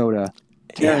Minnesota.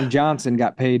 Taron Johnson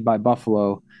got paid by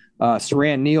Buffalo.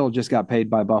 Saran Neal just got paid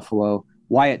by Buffalo.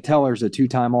 Wyatt Teller's a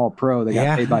 2-time All-Pro that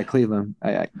got paid by Cleveland.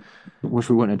 I wish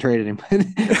we wouldn't have traded him.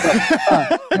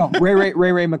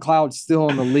 Ray McLeod's still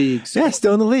in the league. So,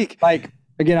 still in the league. Like,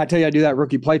 again, I tell you, I do that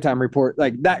rookie playtime report.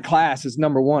 Like, that class is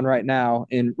number one right now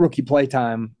in rookie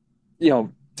playtime,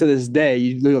 to this day.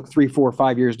 You look 3, 4,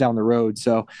 5 years down the road.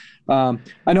 So I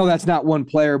know that's not one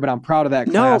player, but I'm proud of that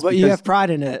class. No, but you have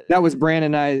pride in it. That was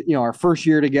Brandon and I, our first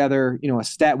year together, a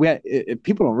stat. We had,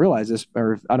 people don't realize this,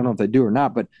 or I don't know if they do or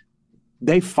not, but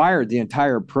they fired the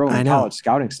entire pro and college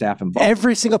scouting staff in Buffalo.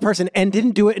 Every single person, and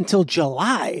didn't do it until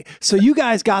July. So you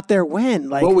guys got there when?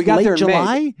 We got late there in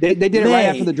July? May. They did it right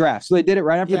after the draft. So they did it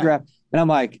right after the draft. And I'm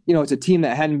like, it's a team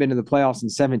that hadn't been to the playoffs in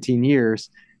 17 years.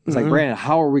 It's like, Brandon,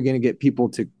 how are we going to get people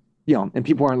to, and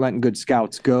people aren't letting good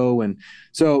scouts go. And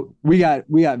so we got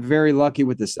very lucky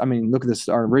with this. I mean, look at this,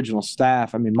 our original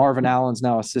staff. I mean, Marvin Allen's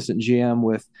now assistant GM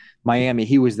with Miami.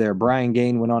 He was there. Brian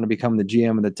Gain went on to become the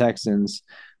GM of the Texans.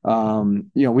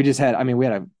 We just had, we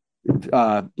had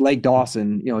a Lake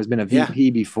Dawson, has been a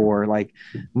VP before, like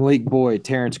Malik Boyd,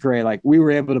 Terrence Gray. Like, we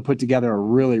were able to put together a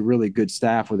really, really good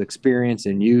staff with experience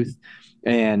and youth.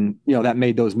 And, that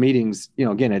made those meetings,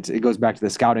 again, it goes back to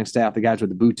the scouting staff, the guys with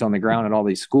the boots on the ground at all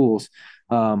these schools,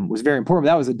 was very important.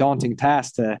 But that was a daunting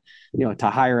task to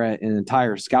hire an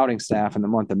entire scouting staff in the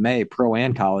month of May, pro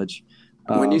and college.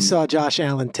 When you saw Josh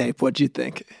Allen tape, what'd you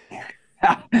think?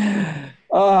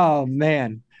 Oh,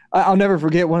 man. I'll never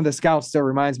forget, one of the scouts still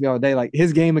reminds me all day, like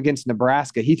his game against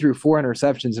Nebraska, he threw 4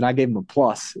 interceptions and I gave him a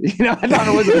plus. I thought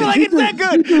it was it's that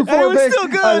good. It was still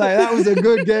good. I was like, that was a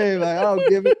good game. Like, I'll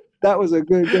give it. That was a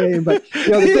good game. But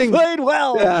he played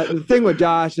well. Yeah, the thing with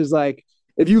Josh is, like,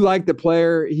 if you like the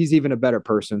player, he's even a better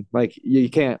person. Like, you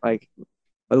can't, like,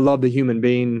 I love the human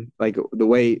being, like the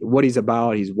way, what he's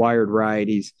about. He's wired right.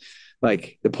 He's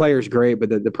like, the player's great, but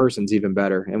the person's even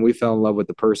better. And we fell in love with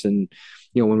the person,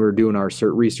 when we were doing our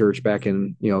research back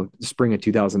in, the spring of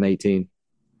 2018.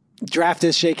 Draft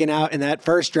is shaking out in that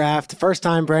first draft. First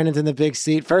time Brandon's in the big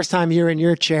seat. First time you're in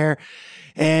your chair.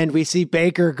 And we see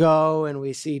Baker go, and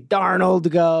we see Darnold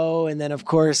go. And then, of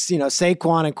course,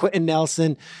 Saquon and Quentin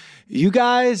Nelson. You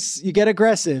guys, you get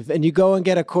aggressive and you go and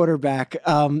get a quarterback. Do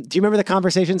you remember the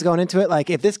conversations going into it? Like,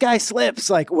 if this guy slips,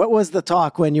 like, what was the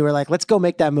talk when you were like, let's go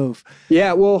make that move?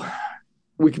 Yeah, well,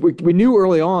 we knew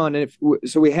early on. And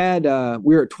so we had,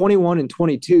 we were at 21 and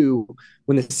 22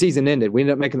 when the season ended. We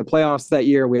ended up making the playoffs that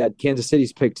year. We had Kansas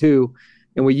City's pick 2.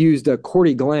 And we used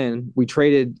Cordy Glenn. We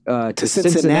traded to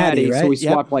Cincinnati. Right? So we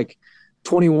swapped like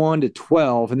 21 to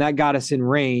 12, and that got us in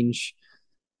range.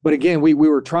 But again, we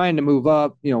were trying to move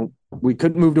up. We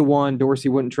couldn't move to 1. Dorsey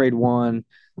wouldn't trade 1.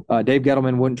 Dave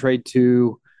Gettleman wouldn't trade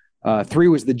 2. 3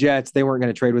 was the Jets. They weren't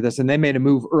going to trade with us. And they made a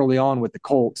move early on with the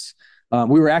Colts.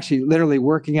 We were actually literally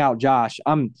working out Josh.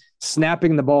 I'm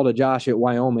snapping the ball to Josh at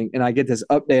Wyoming, and I get this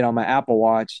update on my Apple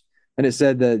Watch, and it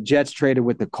said the Jets traded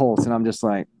with the Colts. And I'm just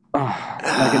like, like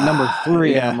at number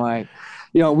 3, I'm like,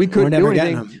 we couldn't do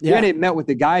anything. We hadn't met with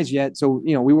the guys yet. So,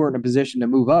 we weren't in a position to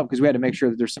move up because we had to make sure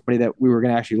that there's somebody that we were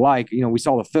going to actually like. We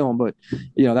saw the film, but,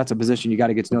 that's a position you got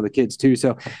to get to know the kids too.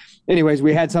 So anyways,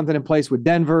 we had something in place with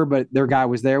Denver, but their guy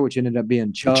was there, which ended up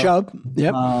being Chubb.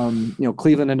 Yep.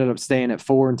 Cleveland ended up staying at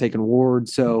 4 and taking Ward.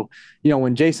 So,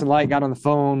 when Jason Light got on the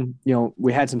phone,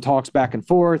 we had some talks back and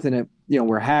forth, and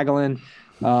we're haggling.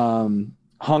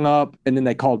 Hung up, and then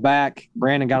they called back.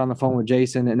 Brandon got on the phone with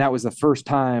Jason, and that was the first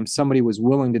time somebody was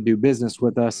willing to do business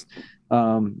with us,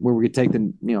 where we could take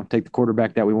the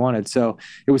quarterback that we wanted. So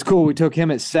it was cool. We took him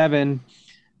at 7.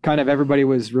 Kind of everybody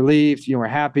was relieved. We're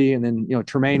happy, and then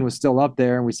Tremaine was still up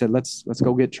there, and we said let's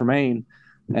go get Tremaine.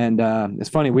 And it's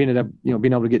funny, we ended up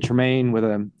being able to get Tremaine with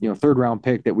a 3rd round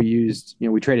pick that we used.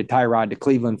 We traded Tyrod to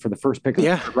Cleveland for the first pick of the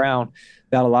 3rd round.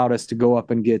 That allowed us to go up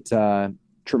and get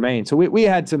Tremaine. So we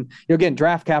had some, again,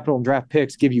 draft capital and draft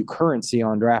picks give you currency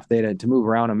on draft day to move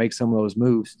around and make some of those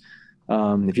moves.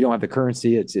 If you don't have the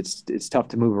currency, it's tough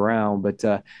to move around. But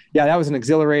that was an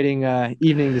exhilarating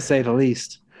evening, to say the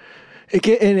least.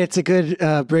 And it's a good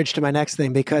bridge to my next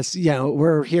thing because,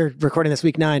 we're here recording this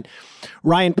week 9.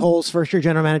 Ryan Poles, first-year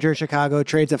general manager in Chicago,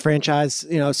 trades a franchise,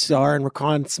 star in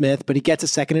Roquan Smith, but he gets a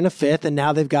second and a fifth, and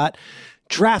now they've got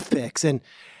draft picks. And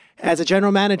as a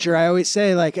general manager, I always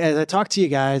say, as I talk to you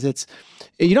guys,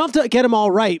 you don't have to get them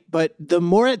all right, but the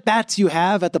more at-bats you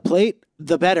have at the plate,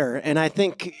 the better. And I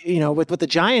think, with what the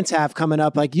Giants have coming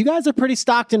up, you guys are pretty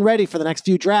stocked and ready for the next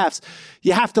few drafts.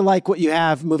 You have to like what you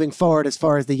have moving forward as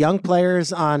far as the young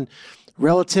players on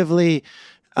relatively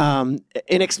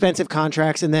inexpensive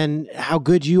contracts, and then how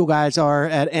good you guys are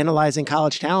at analyzing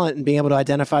college talent and being able to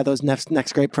identify those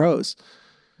next great pros.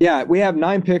 Yeah, we have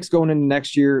 9 picks going into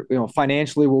next year.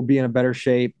 Financially, we'll be in a better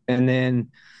shape. And then,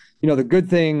 the good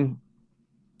thing,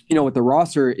 with the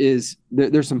roster is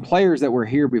there's some players that were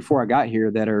here before I got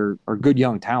here that are good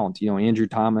young talent. Andrew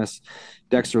Thomas,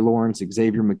 Dexter Lawrence,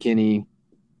 Xavier McKinney,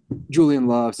 Julian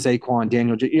Love, Saquon,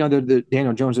 Daniel. The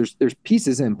Daniel Jones. There's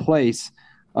pieces in place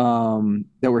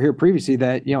that were here previously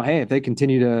that hey, if they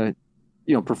continue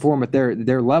to perform at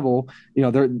their level,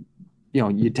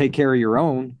 you take care of your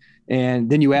own, and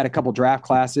then you add a couple draft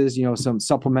classes, some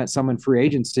supplement some in free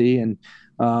agency, and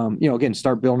again,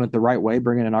 start building it the right way,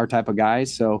 bringing in our type of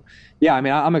guys. So, yeah,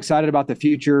 I'm excited about the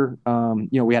future.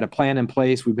 We had a plan in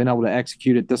place. We've been able to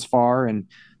execute it this far. And,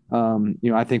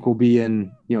 I think we'll be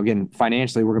in, again,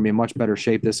 financially, we're going to be in much better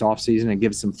shape this offseason and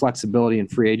give some flexibility in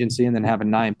free agency. And then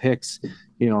having 9 picks,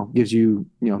 gives you,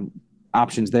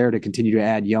 options there to continue to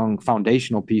add young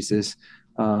foundational pieces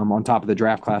on top of the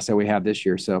draft class that we have this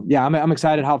year. So, yeah, I'm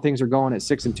excited how things are going at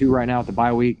 6-2 right now at the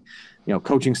bye week.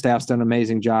 Coaching staff's done an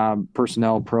amazing job.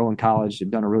 Personnel, pro and college,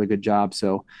 have done a really good job.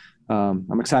 So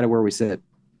I'm excited where we sit.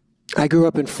 I grew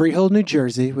up in Freehold, New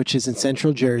Jersey, which is in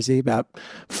central Jersey, about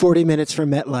 40 minutes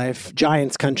from MetLife,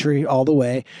 Giants country all the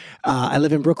way. I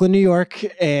live in Brooklyn, New York,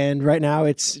 and right now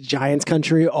it's Giants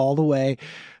country all the way.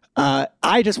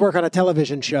 I just work on a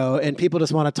television show, and people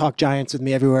just want to talk Giants with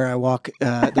me everywhere I walk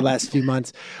the last few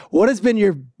months. What has been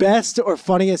your best or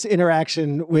funniest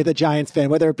interaction with a Giants fan,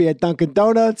 whether it be at Dunkin'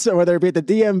 Donuts or whether it be at the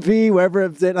DMV, wherever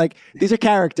it's been? These are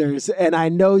characters, and I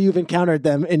know you've encountered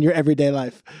them in your everyday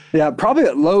life. Yeah, probably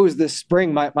at Lowe's this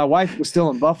spring. My wife was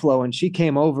still in Buffalo, and she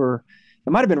came over.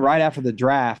 It might have been right after the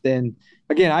draft, and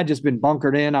again, I'd just been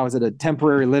bunkered in. I was at a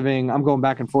temporary living. I'm going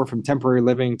back and forth from temporary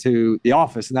living to the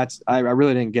office, and I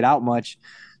really didn't get out much.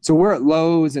 So we're at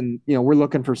Lowe's, and we're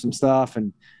looking for some stuff,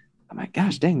 and I'm like,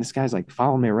 gosh dang, this guy's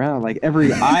following me around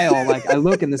every aisle. I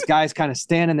look, and this guy's kind of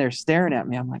standing there staring at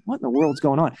me. I'm like, what in the world's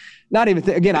going on? Not even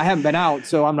again, I haven't been out,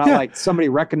 so I'm not somebody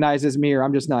recognizes me, or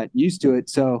I'm just not used to it.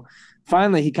 So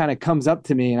finally, he kind of comes up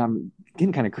to me, and I'm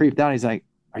getting kind of creeped out. He's like,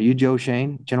 "Are you Joe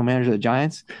Schoen, general manager of the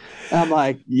Giants?" And I'm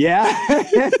like, "Yeah."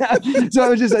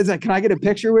 So it's like, "Can I get a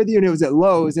picture with you?" And it was at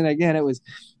Lowe's. And again, it was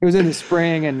in the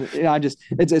spring. And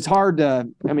it's hard to,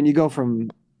 you go from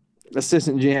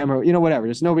assistant GM or, whatever,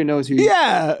 just nobody knows who you're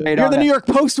the New York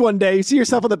Post one day, you see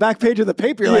yourself on the back page of the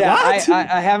paper. You're what?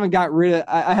 I haven't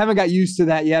got used to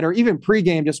that yet, or even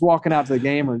pregame, just walking out to the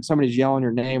game or somebody's yelling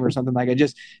your name or something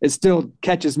it still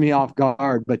catches me off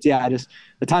guard. But yeah,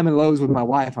 the time in Lowe's with my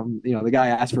wife, the guy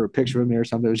asked for a picture of me or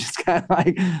something. It was just kind of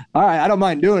all right, I don't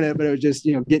mind doing it, but it was just,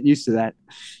 getting used to that.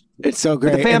 It's so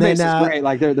great. But the fan base is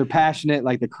great. They're passionate.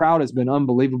 The crowd has been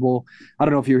unbelievable. I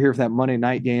don't know if you were here for that Monday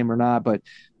night game or not, but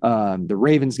the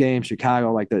Ravens game,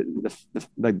 Chicago,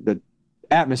 the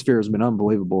atmosphere has been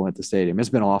unbelievable at the stadium. It's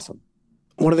been awesome.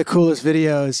 One of the coolest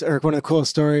videos, or one of the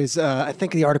coolest stories, I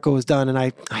think the article was done, and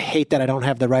I hate that I don't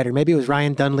have the writer. Maybe it was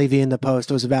Ryan Dunleavy in the Post.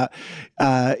 It was about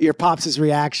your pops'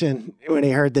 reaction when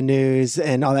he heard the news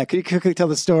and all that. Could you quickly tell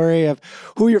the story of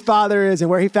who your father is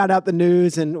and where he found out the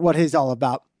news and what he's all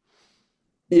about?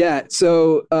 Yeah.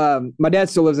 So my dad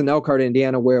still lives in Elkhart,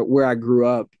 Indiana, where I grew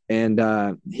up.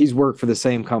 And he's worked for the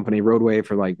same company, Roadway,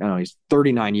 for he's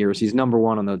 39 years. He's number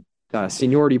one on the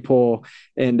seniority poll.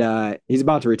 And he's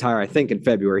about to retire, I think, in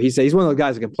February. He's one of those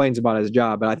guys that complains about his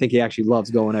job, but I think he actually loves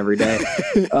going every day.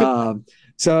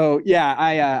 So yeah,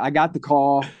 I got the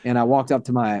call and I walked up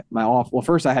to my office. Well,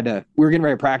 first we were getting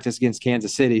ready to practice against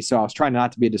Kansas City. So I was trying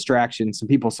not to be a distraction. Some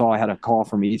people saw I had a call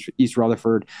from East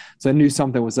Rutherford. So I knew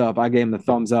something was up. I gave him the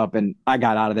thumbs up and I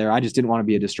got out of there. I just didn't want to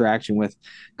be a distraction with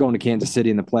going to Kansas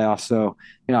City in the playoffs. So,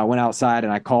 I went outside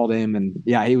and I called him and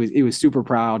yeah, he was super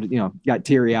proud, got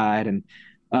teary eyed and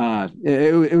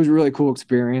it was a really cool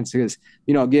experience because,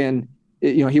 again,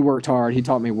 he worked hard. He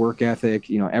taught me work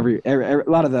ethic, every a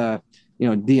lot of the,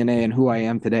 DNA and who I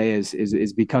am today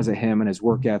is because of him and his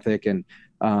work ethic and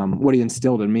what he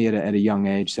instilled in me at a young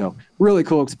age. So really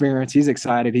cool experience. He's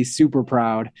excited. He's super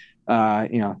proud.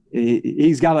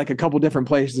 He's got a couple different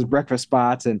places, breakfast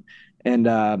spots, and and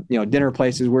dinner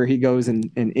places where he goes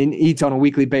and eats on a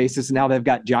weekly basis. And now they've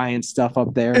got Giants stuff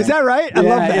up there. Is that right? I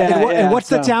love that. And what's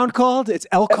the town called? It's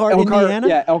Elkhart, Indiana?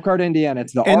 Yeah, Elkhart, Indiana.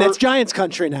 It's Giants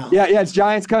country now. Yeah, it's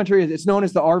Giants country. It's known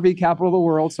as the RV capital of the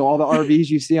world. So all the RVs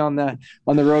you see on the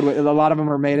road, a lot of them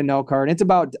are made in Elkhart.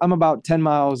 I'm about 10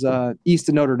 miles east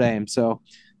of Notre Dame. So,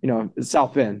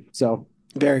 South Bend. So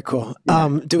very cool.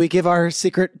 Yeah. Do we give our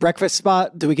secret breakfast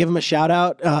spot? Do we give them a shout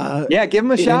out? Yeah, give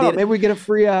them a shout out. Maybe we get a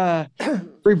free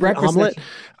breakfast omelet.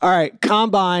 All right,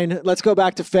 Combine. Let's go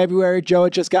back to February. Joe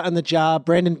had just gotten the job.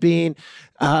 Brandon Beane.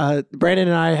 Brandon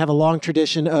and I have a long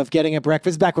tradition of getting a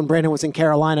breakfast. Back when Brandon was in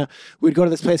Carolina, we'd go to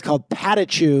this place called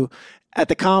Patachu at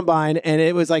the Combine, and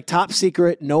it was like top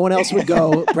secret. No one else would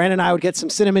go. Brandon and I would get some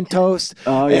cinnamon toast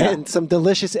and some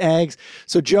delicious eggs.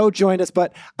 So Joe joined us,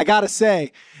 but I got to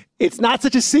say, it's not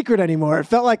such a secret anymore. It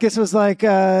felt like this was like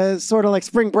sort of like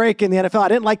spring break in the NFL. I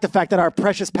didn't like the fact that our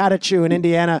precious Patachu in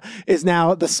Indiana is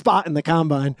now the spot in the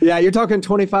Combine. Yeah, you're talking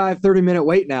 25, 30-minute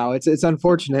wait now. It's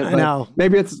unfortunate. I know.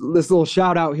 Maybe it's this little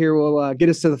shout out here will get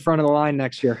us to the front of the line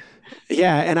next year.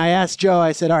 Yeah, and I asked Joe,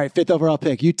 I said, all right, 5th overall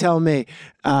pick. You tell me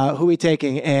who we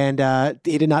taking. And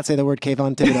he did not say the word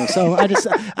Kayvon Thibodeaux. So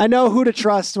I know who to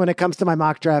trust when it comes to my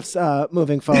mock drafts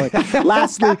moving forward.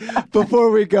 Lastly,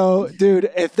 before we go,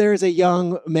 dude, if there's a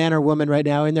young man or woman right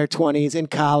now in their 20s, in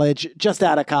college, just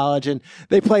out of college, and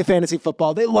they play fantasy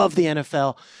football, they love the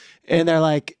NFL, and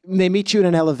they meet you in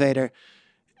an elevator.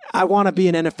 I want to be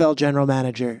an NFL general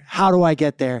manager. How do I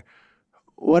get there?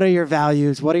 What are your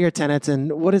values? What are your tenets?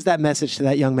 And what is that message to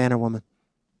that young man or woman?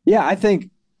 Yeah, I think,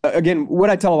 again,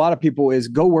 what I tell a lot of people is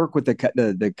go work with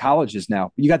the colleges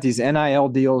now. You got these NIL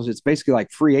deals. It's basically like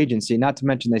free agency, not to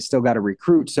mention they still got to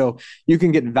recruit. So you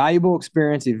can get valuable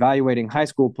experience evaluating high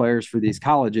school players for these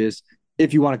colleges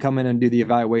if you want to come in and do the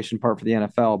evaluation part for the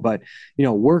NFL. But,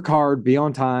 work hard, be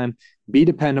on time, be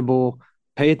dependable,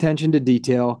 pay attention to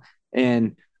detail.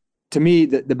 And to me,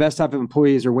 the best type of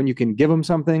employees are when you can give them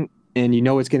something and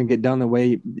it's going to get done the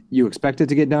way you expect it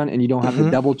to get done, and you don't have to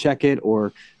double check it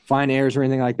or find errors or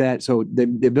anything like that. So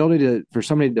the ability for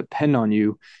somebody to depend on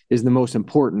you is the most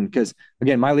important, because,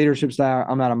 again, my leadership style,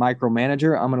 I'm not a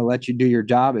micromanager. I'm going to let you do your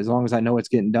job as long as I know it's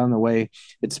getting done the way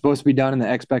it's supposed to be done and the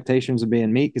expectations of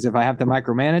being met. Because if I have to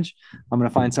micromanage, I'm going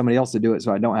to find somebody else to do it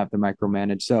so I don't have to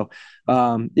micromanage. So,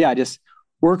 just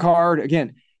work hard.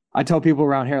 Again, I tell people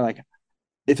around here, like,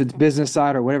 if it's business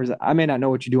side or whatever, I may not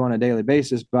know what you do on a daily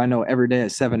basis, but I know every day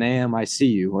at 7 a.m. I see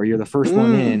you, or you're the first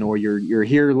one in, or you're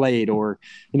here late, or,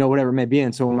 whatever it may be.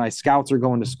 And so when my scouts are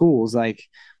going to schools, like,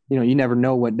 you never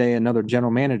know what day another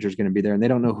general manager is going to be there, and they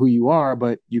don't know who you are,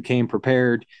 but you came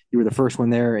prepared. You were the first one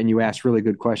there, and you asked really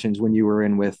good questions when you were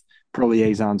in with pro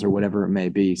liaisons or whatever it may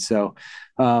be. So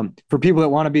for people that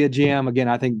want to be a GM, again,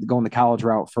 I think going the college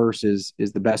route first is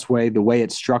the best way. The way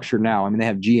it's structured now, I mean, they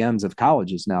have GMs of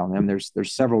colleges now. I mean, there's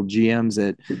several GMs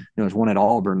that, there's one at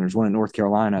Auburn, there's one at North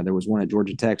Carolina, there was one at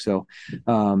Georgia Tech. So,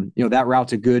 that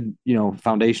route's a good,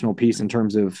 foundational piece in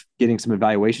terms of getting some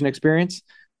evaluation experience.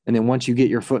 And then once you get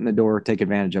your foot in the door, take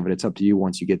advantage of it. It's up to you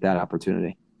once you get that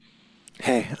opportunity.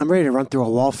 Hey, I'm ready to run through a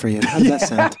wall for you. How does that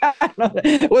sound?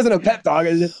 It wasn't a pep talk.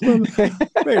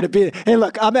 Ready to be. Hey,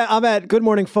 look, I'm at Good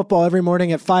Morning Football every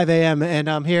morning at 5 a.m. and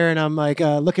I'm here and I'm like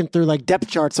looking through like depth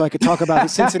charts so I could talk about who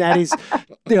Cincinnati's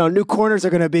new corners are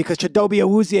going to be because Chidobe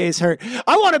Awuzie is hurt.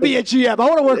 I want to be a GM. I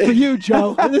want to work for you,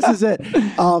 Joe. This is it.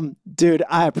 Dude,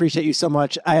 I appreciate you so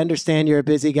much. I understand you're a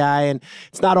busy guy, and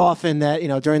it's not often that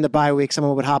during the bye week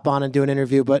someone would hop on and do an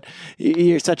interview. But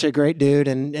you're such a great dude,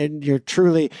 and you're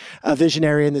truly a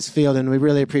visionary in this field, and we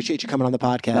really appreciate you coming on the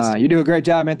podcast. You do a great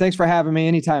job, man. Thanks for having me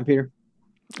anytime, Peter.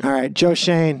 All right, Joe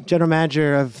Schoen, general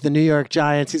manager of the New York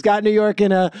Giants. He's got New York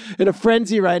in a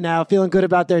frenzy right now, feeling good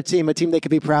about their team, a team they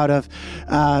could be proud of.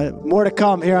 More to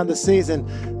come here on the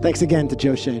season. Thanks again to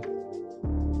Joe Schoen.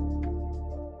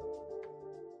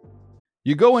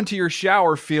 You go into your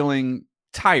shower feeling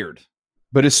tired,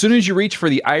 but as soon as you reach for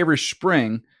the Irish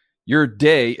Spring, your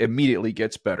day immediately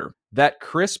gets better. That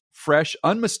crisp, fresh,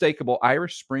 unmistakable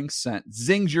Irish Spring scent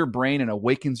zings your brain and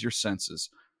awakens your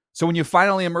senses. So when you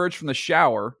finally emerge from the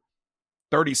shower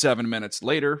 37 minutes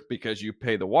later, because you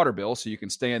pay the water bill so you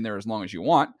can stay in there as long as you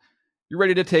want, you're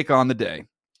ready to take on the day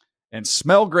and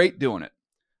smell great doing it.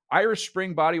 Irish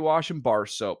Spring Body Wash and Bar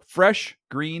Soap. Fresh,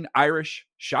 green, Irish.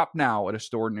 Shop now at a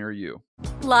store near you.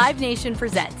 Live Nation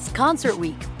presents Concert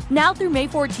Week. Now through May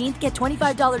 14th, get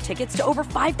 $25 tickets to over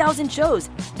 5,000 shows.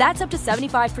 That's up to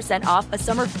 75% off a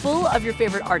summer full of your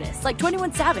favorite artists like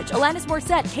 21 Savage, Alanis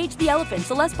Morissette, Cage the Elephant,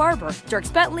 Celeste Barber,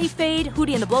 Dierks Bentley, Fade,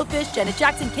 Hootie and the Blowfish, Janet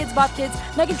Jackson, Kidz Bop Kids,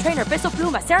 Meghan Trainor, Bissell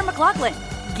Pluma, Sarah McLachlan.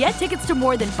 Get tickets to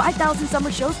more than 5,000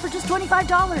 summer shows for just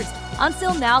 $25. On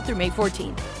sale now through May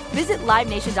 14th. Visit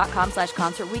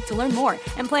LiveNation.com/Concert Week to learn more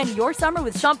and plan your summer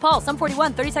with Sean Paul, Sum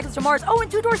 41, 30 Seconds to Mars,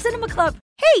 and Two Door Cinema Club.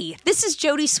 Hey, this is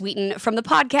Jody Sweeten from the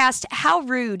podcast How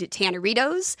Rude,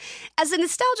 Tanneritos. As a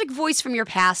nostalgic voice from your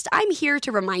past, I'm here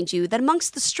to remind you that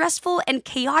amongst the stressful and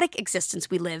chaotic existence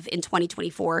we live in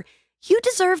 2024, you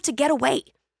deserve to get away.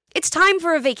 It's time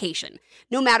for a vacation,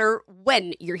 no matter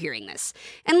when you're hearing this.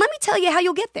 And let me tell you how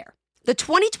you'll get there. The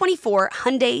 2024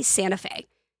 Hyundai Santa Fe.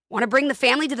 Want to bring the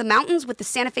family to the mountains with the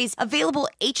Santa Fe's available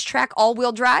H-Track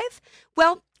all-wheel drive?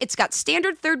 Well, it's got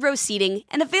standard third-row seating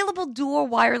and available dual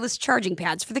wireless charging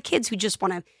pads for the kids who just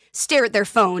want to stare at their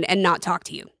phone and not talk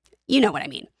to you. You know what I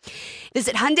mean.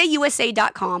 Visit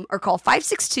HyundaiUSA.com or call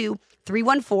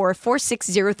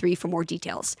 562-314-4603 for more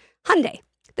details. Hyundai,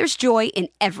 there's joy in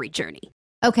every journey.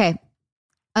 Okay,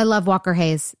 I love Walker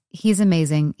Hayes. He's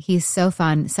amazing. He's so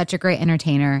fun, such a great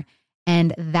entertainer.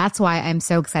 And that's why I'm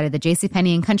so excited that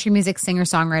JCPenney and country music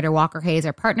singer-songwriter Walker Hayes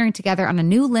are partnering together on a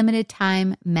new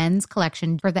limited-time men's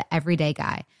collection for the everyday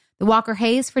guy. The Walker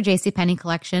Hayes for JCPenney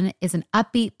collection is an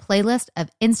upbeat playlist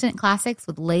of instant classics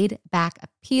with laid-back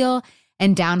appeal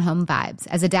and down-home vibes.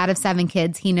 As a dad of 7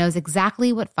 kids, he knows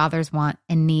exactly what fathers want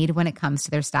and need when it comes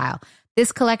to their style.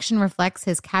 This collection reflects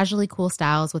his casually cool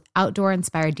styles with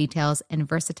outdoor-inspired details and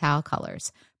versatile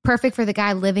colors. Perfect for the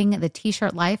guy living the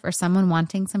t-shirt life or someone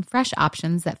wanting some fresh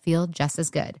options that feel just as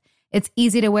good. It's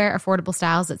easy to wear, affordable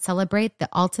styles that celebrate the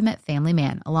ultimate family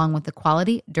man, along with the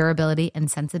quality, durability, and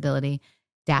sensibility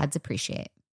dads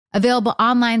appreciate. Available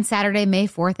online Saturday, May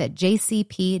 4th at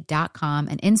jcp.com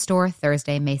and in-store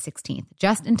Thursday, May 16th,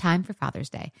 just in time for Father's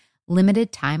Day.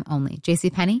 Limited time only.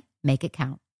 JCPenney, make it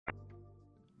count.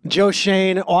 Joe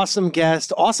Schoen, awesome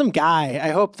guest, awesome guy. I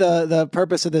hope the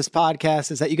purpose of this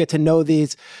podcast is that you get to know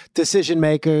these decision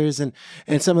makers and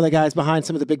some of the guys behind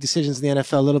some of the big decisions in the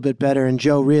NFL a little bit better. And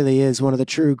Joe really is one of the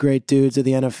true great dudes of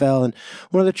the NFL. And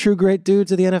one of the true great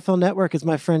dudes of the NFL Network is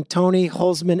my friend Tony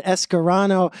Holzman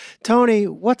Escarano. Tony,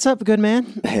 what's up, good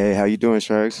man? Hey, how you doing,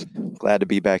 Sharks? Glad to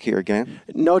be back here again.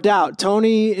 No doubt.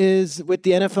 Tony is with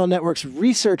the NFL Network's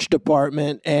research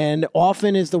department and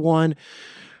often is the one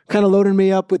kind of loading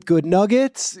me up with good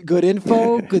nuggets, good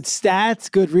info, good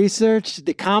stats, good research,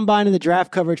 the combine and the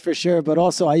draft coverage for sure. But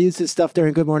also I use this stuff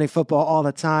during Good Morning Football all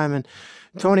the time. And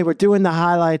Tony, we're doing the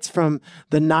highlights from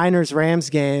the Niners-Rams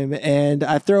game. And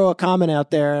I throw a comment out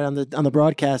there on the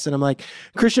broadcast. And I'm like,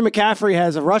 Christian McCaffrey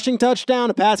has a rushing touchdown,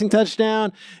 a passing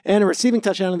touchdown, and a receiving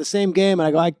touchdown in the same game. And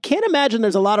I go, I can't imagine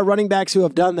there's a lot of running backs who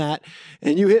have done that.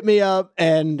 And you hit me up,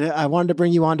 and I wanted to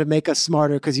bring you on to make us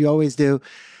smarter because you always do.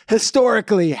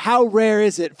 Historically, how rare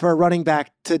is it for a running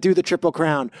back to do the Triple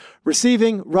Crown?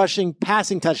 Receiving, rushing,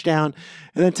 passing touchdown,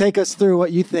 and then take us through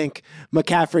what you think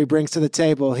McCaffrey brings to the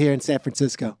table here in San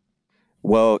Francisco.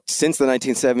 Well, since the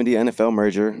 1970 NFL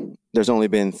merger, there's only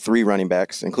been 3 running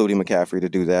backs, including McCaffrey, to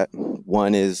do that.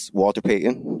 One is Walter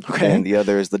Payton, and the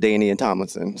other is LaDainian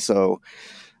Tomlinson. So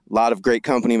a lot of great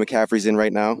company McCaffrey's in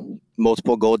right now.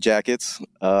 Multiple gold jackets,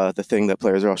 the thing that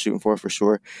players are all shooting for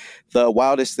sure. The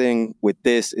wildest thing with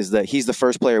this is that he's the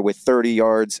first player with 30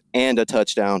 yards and a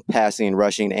touchdown, passing,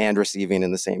 rushing, and receiving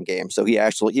in the same game. So he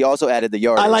also added the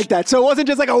yardage. I like that. So it wasn't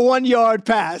just like a 1-yard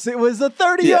pass. It was a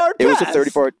 30-yard pass. It was a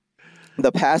 34.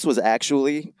 The pass was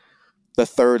actually the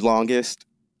third longest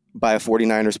by a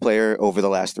 49ers player over the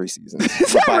last 3 seasons.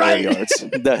 Is that by right? air yards.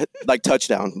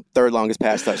 Touchdown. Third longest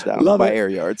pass touchdown by air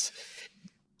yards.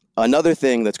 Another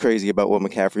thing that's crazy about what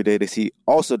McCaffrey did is he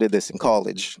also did this in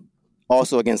college,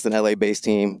 also against an LA-based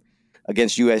team,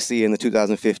 against USC in the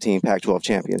 2015 Pac-12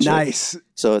 championship. Nice.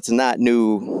 So it's not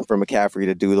new for McCaffrey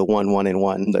to do the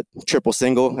 1-1-1, the triple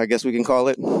single, I guess we can call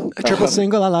it. A triple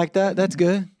single, I like that. That's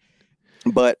good.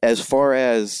 But as far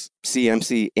as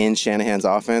CMC in Shanahan's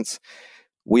offense,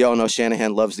 we all know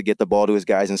Shanahan loves to get the ball to his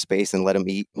guys in space and let them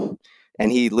eat.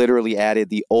 And he literally added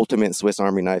the ultimate Swiss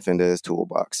Army knife into his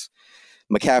toolbox.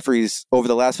 Over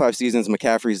the last 5 seasons,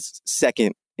 McCaffrey's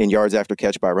second in yards after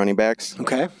catch by running backs.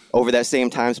 Okay. Over that same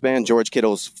time span, George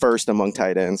Kittle's first among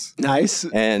tight ends. Nice.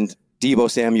 And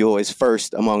Deebo Samuel is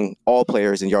first among all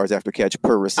players in yards after catch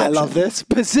per reception. I love this.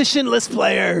 Positionless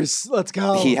players. Let's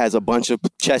go. He has a bunch of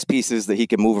chess pieces that he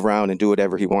can move around and do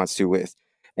whatever he wants to with.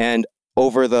 And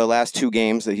over the last 2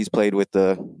 games that he's played with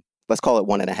let's call it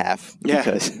 1.5. Yeah.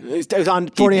 Because it was on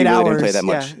 48 he really hours. Didn't play that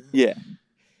much. Yeah.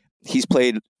 He's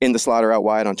played in the slaughter out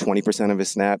wide on 20% of his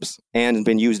snaps and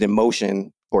been used in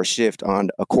motion or shift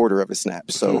on a quarter of his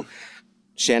snaps. So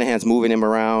Shanahan's moving him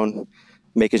around,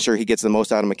 making sure he gets the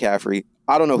most out of McCaffrey.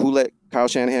 I don't know who let Kyle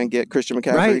Shanahan get Christian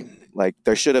McCaffrey. Right. Like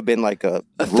there should have been like a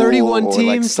 31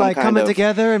 teams like coming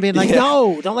together and being like,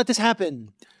 no, don't let this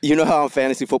happen. You know how in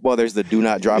fantasy football there's the do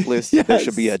not drop list? Yes. There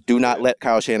should be a do not let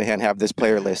Kyle Shanahan have this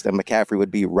player list, and McCaffrey would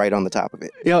be right on the top of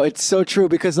it. It's so true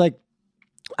because like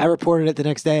I reported it the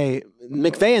next day.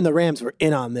 McVay and the Rams were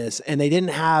in on this, and they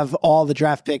didn't have all the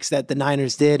draft picks that the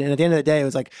Niners did. And at the end of the day, it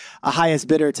was like a highest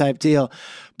bidder type deal.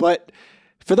 But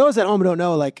for those at home who don't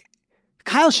know, like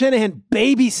Kyle Shanahan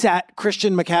babysat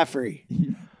Christian McCaffrey.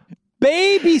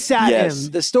 Babysat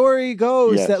him. The story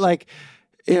goes that like,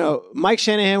 Mike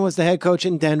Shanahan was the head coach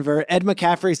in Denver. Ed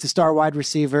McCaffrey's the star wide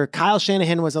receiver. Kyle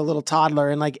Shanahan was a little toddler,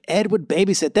 and like Ed would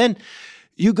babysit. Then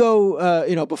you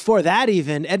go, before that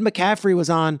even, Ed McCaffrey was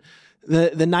on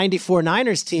the 94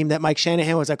 Niners team that Mike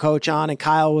Shanahan was a coach on, and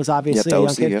Kyle was obviously a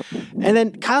young kid. And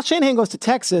then Kyle Shanahan goes to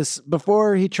Texas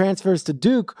before he transfers to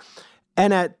Duke.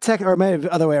 And at Tech, or maybe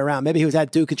the other way around. Maybe he was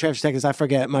at Duke and transferred to Texas. I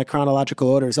forget. My chronological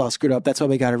order is all screwed up. That's why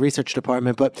we got a research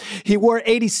department. But he wore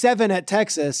 87 at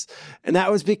Texas, and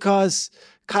that was because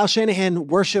Kyle Shanahan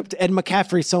worshipped Ed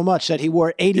McCaffrey so much that he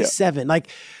wore 87. Like,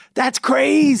 that's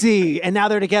crazy. And now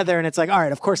they're together, and it's like, all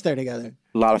right, of course they're together.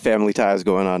 A lot of family ties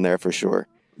going on there for sure.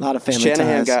 A lot of family ties.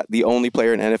 Shanahan got the only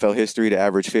player in NFL history to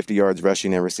average 50 yards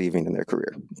rushing and receiving in their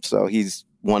career. So he's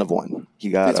one of one. He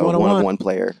got a one-of-one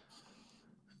player.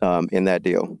 In that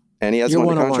deal. And he has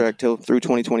one contract through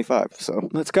 2025. So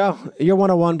let's go. You're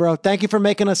 101, bro. Thank you for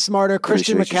making us smarter.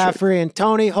 Christian McCaffrey and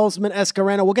Tony Holzman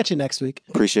Escareno. We'll get you next week.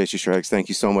 Appreciate you, Shregs. Thank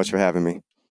you so much for having me.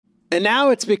 And now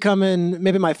it's becoming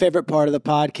maybe my favorite part of the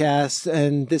podcast.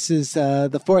 And this is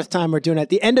the fourth time we're doing it. At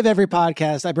the end of every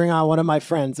podcast, I bring on one of my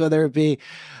friends, whether it be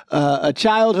a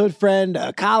childhood friend,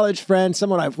 a college friend,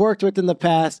 someone I've worked with in the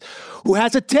past, who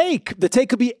has a take. The take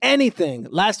could be anything.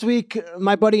 Last week,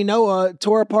 my buddy Noah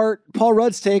tore apart Paul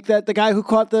Rudd's take that the guy who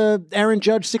caught the Aaron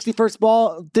Judge 61st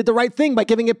ball did the right thing by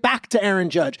giving it back to Aaron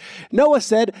Judge. Noah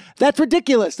said, that's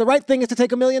ridiculous. The right thing is to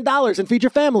take $1 million and feed your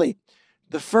family.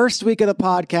 The first week of the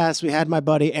podcast, we had my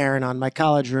buddy Aaron on, my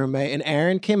college roommate, and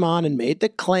Aaron came on and made the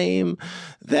claim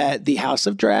that the House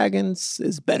of Dragons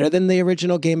is better than the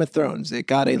original Game of Thrones. It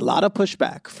got a lot of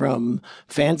pushback from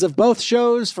fans of both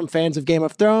shows, from fans of Game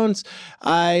of Thrones.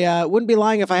 I wouldn't be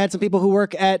lying if I had some people who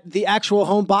work at the actual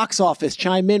home box office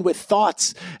chime in with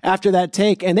thoughts after that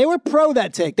take, and they were pro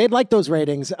that take. They'd like those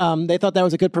ratings. They thought that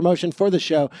was a good promotion for the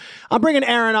show. I'm bringing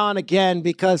Aaron on again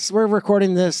because we're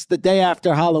recording this the day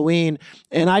after Halloween,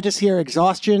 and I just hear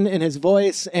exhaustion in his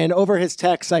voice, and over his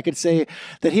text, I could say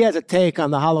that he has a take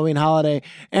on the Halloween holiday.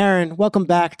 Aaron, welcome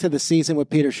back to the season with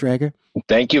Peter Schrager.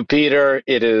 Thank you, Peter.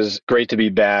 It is great to be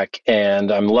back,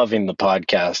 and I'm loving the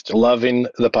podcast. Loving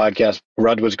the podcast.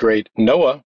 Rudd was great.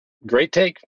 Noah, great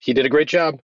take. He did a great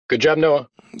job. Good job, Noah.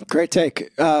 Great take.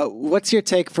 What's your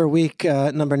take for week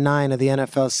number 9 of the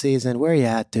NFL season? Where are you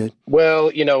at, dude? Well,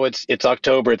 it's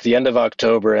October. It's the end of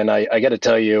October, and I got to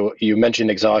tell you, you mentioned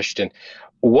exhaustion.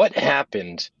 What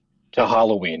happened to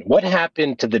Halloween? What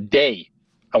happened to the day?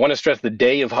 I want to stress the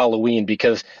day of Halloween,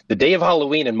 because the day of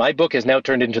Halloween in my book has now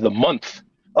turned into the month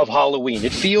of Halloween.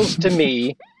 It feels to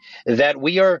me that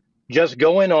we are just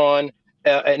going on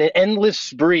an endless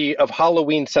spree of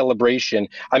Halloween celebration.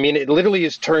 I mean, it literally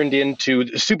has turned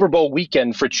into Super Bowl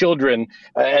weekend for children.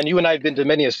 And you and I have been to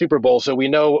many a Super Bowl, so we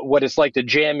know what it's like to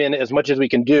jam in as much as we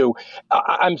can do.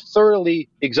 I'm thoroughly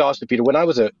exhausted, Peter. When I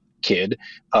was a kid,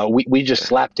 we just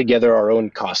slapped together our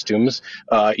own costumes.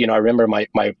 I remember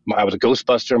I was a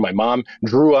Ghostbuster. My mom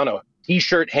drew on a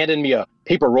T-shirt, handed me a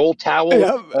paper roll towel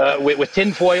with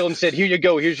tin foil and said, "Here you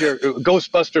go. Here's your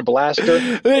Ghostbuster blaster."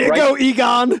 There you go,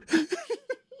 Egon.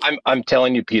 I'm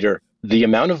telling you, Peter, the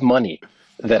amount of money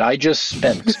that I just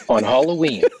spent on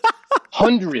Halloween,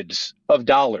 hundreds of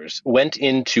dollars went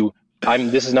into.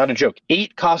 This is not a joke.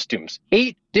 8 costumes,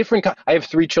 8 different. I have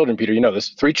 3 children, Peter. You know this.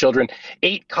 3 children,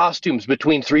 8 costumes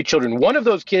between 3 children. One of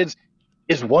those kids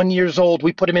is 1 year old.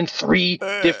 We put him in 3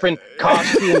 different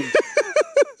costumes.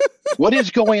 What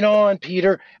is going on,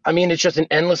 Peter? I mean, it's just an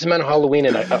endless amount of Halloween,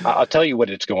 and I'll tell you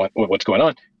what's going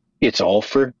on. It's all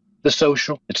for the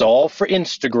social. It's all for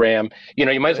Instagram.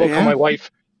 You might as well call my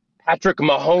wife Patrick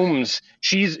Mahomes.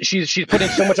 She's putting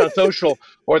so much on social.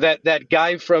 Or that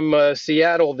guy from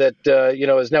Seattle that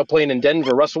is now playing in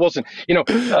Denver, Russell Wilson.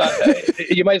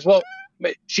 You might as well.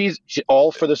 She's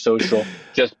all for the social,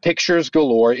 just pictures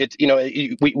galore. It's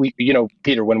we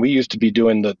Peter, when we used to be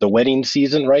doing the wedding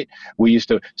season, right? We used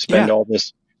to spend all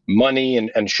this money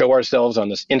and show ourselves on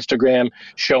this Instagram,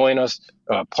 showing us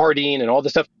partying and all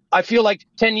this stuff. I feel like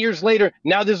 10 years later,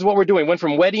 now this is what we're doing. Went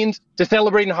from weddings to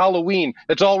celebrating Halloween.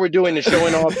 That's all we're doing is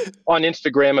showing off on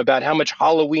Instagram about how much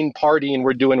Halloween partying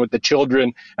we're doing with the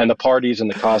children and the parties and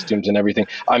the costumes and everything.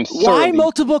 Why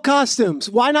multiple costumes?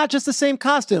 Why not just the same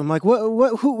costume? Like,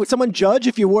 who would someone judge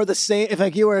if you wore the same, if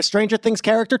like you were a Stranger Things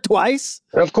character twice?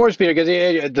 Of course, Peter,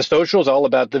 because the social is all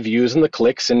about the views and the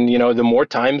clicks, and the more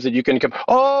times that you can come.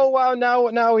 Oh wow,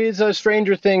 now he's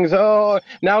Stranger Things. Oh,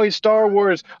 now he's Star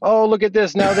Wars. Oh, look at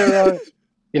this. Now they're,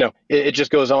 it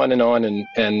just goes on, and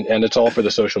it's all for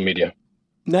the social media.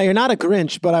 Now, you're not a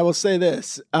Grinch, but I will say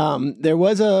this. There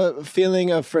was a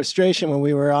feeling of frustration when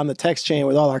we were on the text chain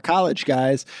with all our college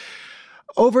guys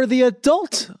over the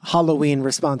adult Halloween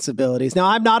responsibilities. Now,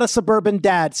 I'm not a suburban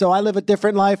dad, so I live a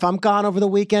different life. I'm gone over the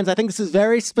weekends. I think this is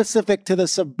very specific to the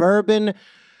suburban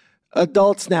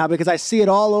adults now because I see it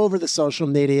all over the social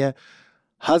media.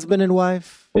 Husband and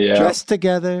wife, dressed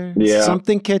together,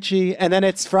 something kitschy, and then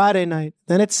it's Friday night,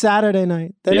 then it's Saturday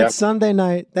night, then it's Sunday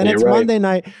night, then it's Monday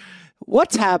night.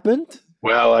 What's happened?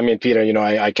 Well, I mean, Peter,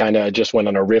 I kind of just went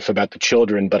on a riff about the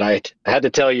children, but I had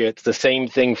to tell you, it's the same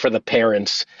thing for the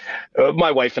parents.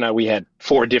 My wife and I, we had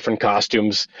 4 different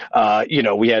costumes.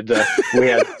 We had the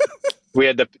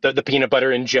peanut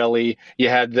butter and jelly. You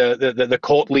had the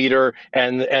cult leader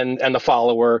and the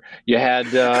follower. You had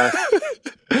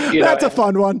that's a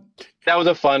fun one. That was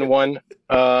a fun one.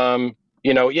 You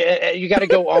got to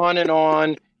go on and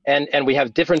on. And we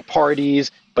have different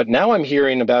parties, but now I'm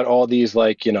hearing about all these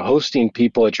hosting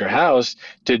people at your house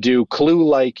to do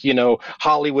Clue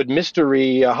Hollywood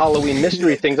mystery, Halloween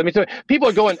mystery things. I mean, so people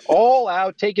are going all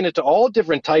out, taking it to all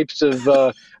different types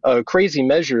of crazy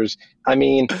measures. I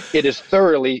mean, it is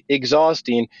thoroughly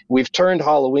exhausting. We've turned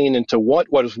Halloween into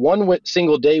what was one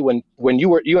single day when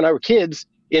you and I were kids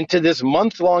into this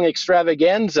month-long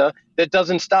extravaganza that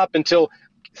doesn't stop until,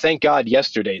 thank God,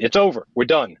 yesterday. It's over. We're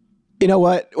done. You know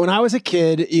what? When I was a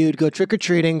kid, you'd go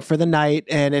trick-or-treating for the night,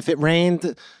 and if it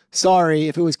rained, sorry.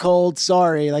 If it was cold,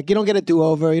 sorry. Like, you don't get a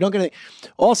do-over. You don't get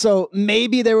Also,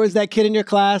 maybe there was that kid in your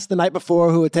class the night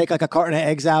before who would take like a carton of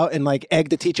eggs out and like egg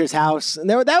the teacher's house, and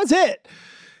that was it.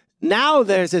 Now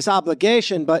there's this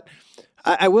obligation, but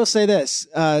I will say this,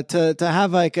 to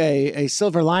have like a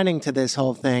silver lining to this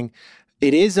whole thing,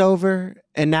 it is over,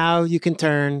 and now you can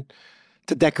turn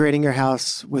to decorating your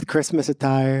house with Christmas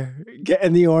attire,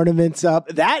 getting the ornaments up.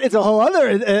 That is a whole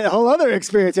other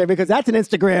experience here because that's an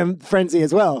Instagram frenzy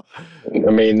as well.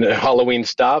 I mean, Halloween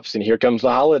stops and here comes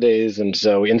the holidays, and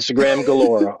so Instagram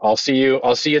galore. I'll see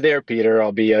you there, Peter.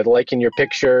 I'll be liking your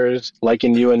pictures,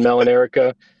 liking you and Mel and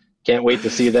Erica. Can't wait to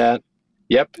see that.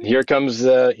 Yep, here comes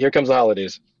the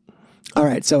holidays. All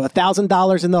right, so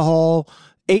 $1,000 in the hole,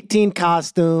 18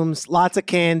 costumes, lots of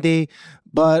candy.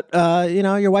 But,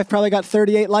 your wife probably got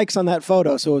 38 likes on that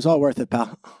photo, so it was all worth it,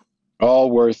 pal. All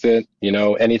worth it.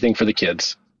 Anything for the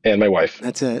kids and my wife.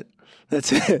 That's it.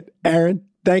 Aaron,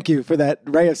 thank you for that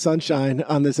ray of sunshine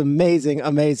on this amazing,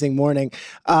 amazing morning.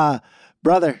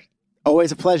 Brother,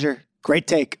 always a pleasure. Great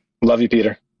take. Love you,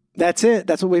 Peter. That's it.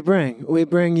 That's what we bring. We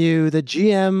bring you the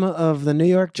GM of the New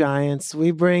York Giants.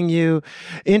 We bring you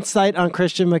insight on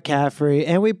Christian McCaffrey,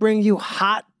 and we bring you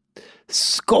hot,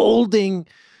 scolding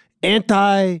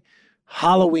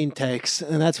anti-Halloween takes,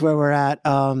 and that's where we're at.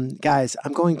 Guys,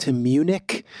 I'm going to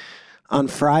Munich on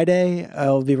Friday.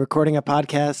 I'll be recording a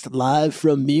podcast live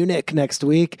from Munich next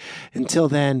week. Until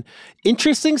then,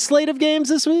 interesting slate of games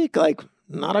this week. Like,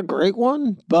 not a great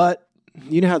one, but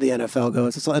you know how the NFL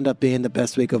goes. This will end up being the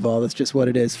best week of all. That's just what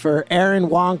it is. For Aaron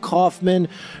Juan Kaufman,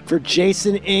 for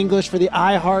Jason English, for the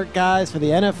iHeart guys, for the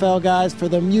NFL guys, for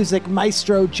the music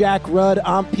maestro Jack Rudd,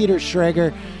 I'm Peter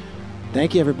Schrager.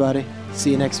 Thank you, everybody.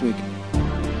 See you next week.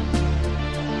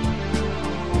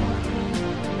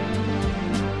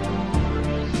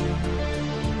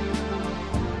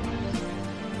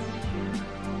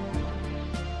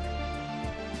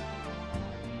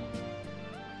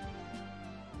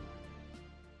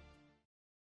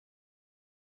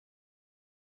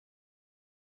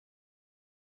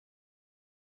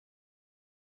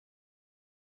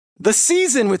 The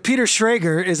Season with Peter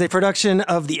Schrager is a production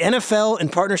of the NFL in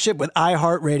partnership with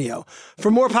iHeartRadio.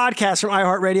 For more podcasts from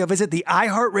iHeartRadio, visit the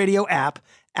iHeartRadio app,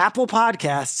 Apple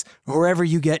Podcasts, or wherever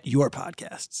you get your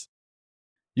podcasts.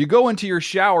 You go into your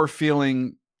shower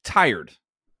feeling tired,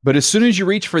 but as soon as you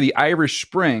reach for the Irish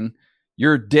Spring,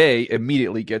 your day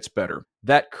immediately gets better.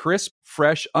 That crisp,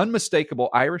 fresh, unmistakable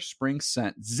Irish Spring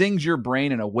scent zings your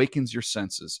brain and awakens your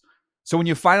senses. So when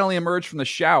you finally emerge from the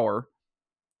shower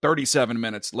 37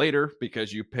 minutes later,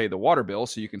 because you pay the water bill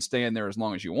so you can stay in there as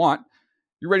long as you want,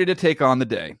 you're ready to take on the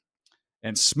day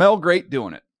and smell great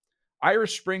doing it.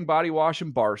 Irish Spring Body Wash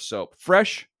and Bar Soap.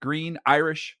 Fresh, green,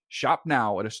 Irish. Shop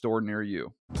now at a store near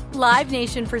you. Live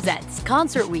Nation presents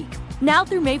Concert Week. Now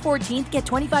through May 14th, get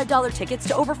 $25 tickets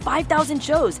to over 5,000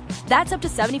 shows. That's up to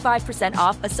 75%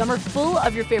 off a summer full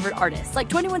of your favorite artists like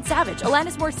 21 Savage,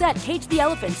 Alanis Morissette, Cage the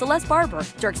Elephant, Celeste Barber,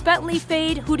 Dierks Bentley,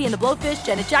 Fade, Hootie and the Blowfish,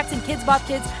 Janet Jackson, Kids Bop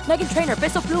Kids, Meghan Trainor,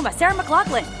 Bissell Pluma, Sarah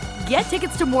McLachlan. Get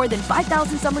tickets to more than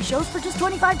 5,000 summer shows for just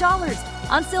 $25.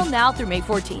 On sale now through May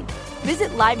 14th.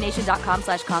 Visit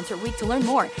LiveNation.com/Concert Week to learn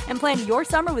more and plan your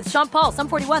summer with Sean Paul, Sum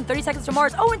 41, 30 Seconds to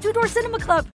Mars, and Two Door Cinema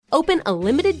Club. Open a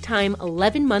limited-time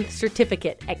 11-month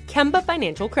certificate at Kemba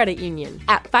Financial Credit Union.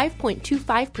 At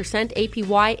 5.25%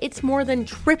 APY, it's more than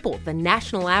triple the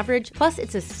national average, plus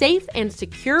it's a safe and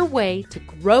secure way to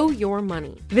grow your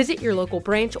money. Visit your local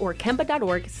branch or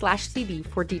kemba.org/CD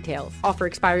for details. Offer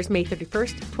expires May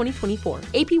 31st, 2024.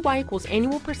 APY equals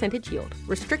annual percentage yield.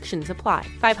 Restrictions apply.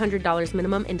 $500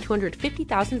 minimum and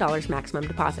 $250,000 maximum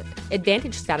deposit.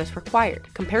 Advantage status required.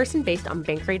 Comparison based on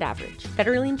bank rate average.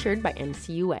 Federally insured by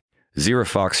NCUA. Zero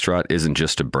Foxtrot isn't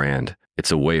just a brand,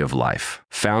 it's a way of life.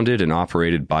 Founded and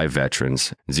operated by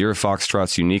veterans, Zero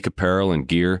Foxtrot's unique apparel and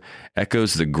gear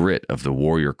echoes the grit of the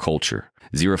warrior culture.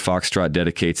 Zero Foxtrot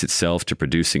dedicates itself to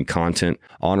producing content,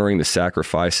 honoring the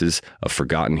sacrifices of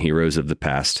forgotten heroes of the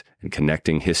past, and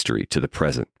connecting history to the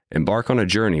present. Embark on a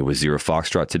journey with Zero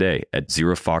Foxtrot today at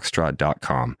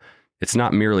zerofoxtrot.com. It's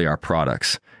not merely our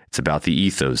products, it's about the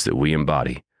ethos that we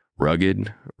embody.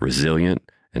 Rugged, resilient,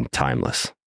 and timeless.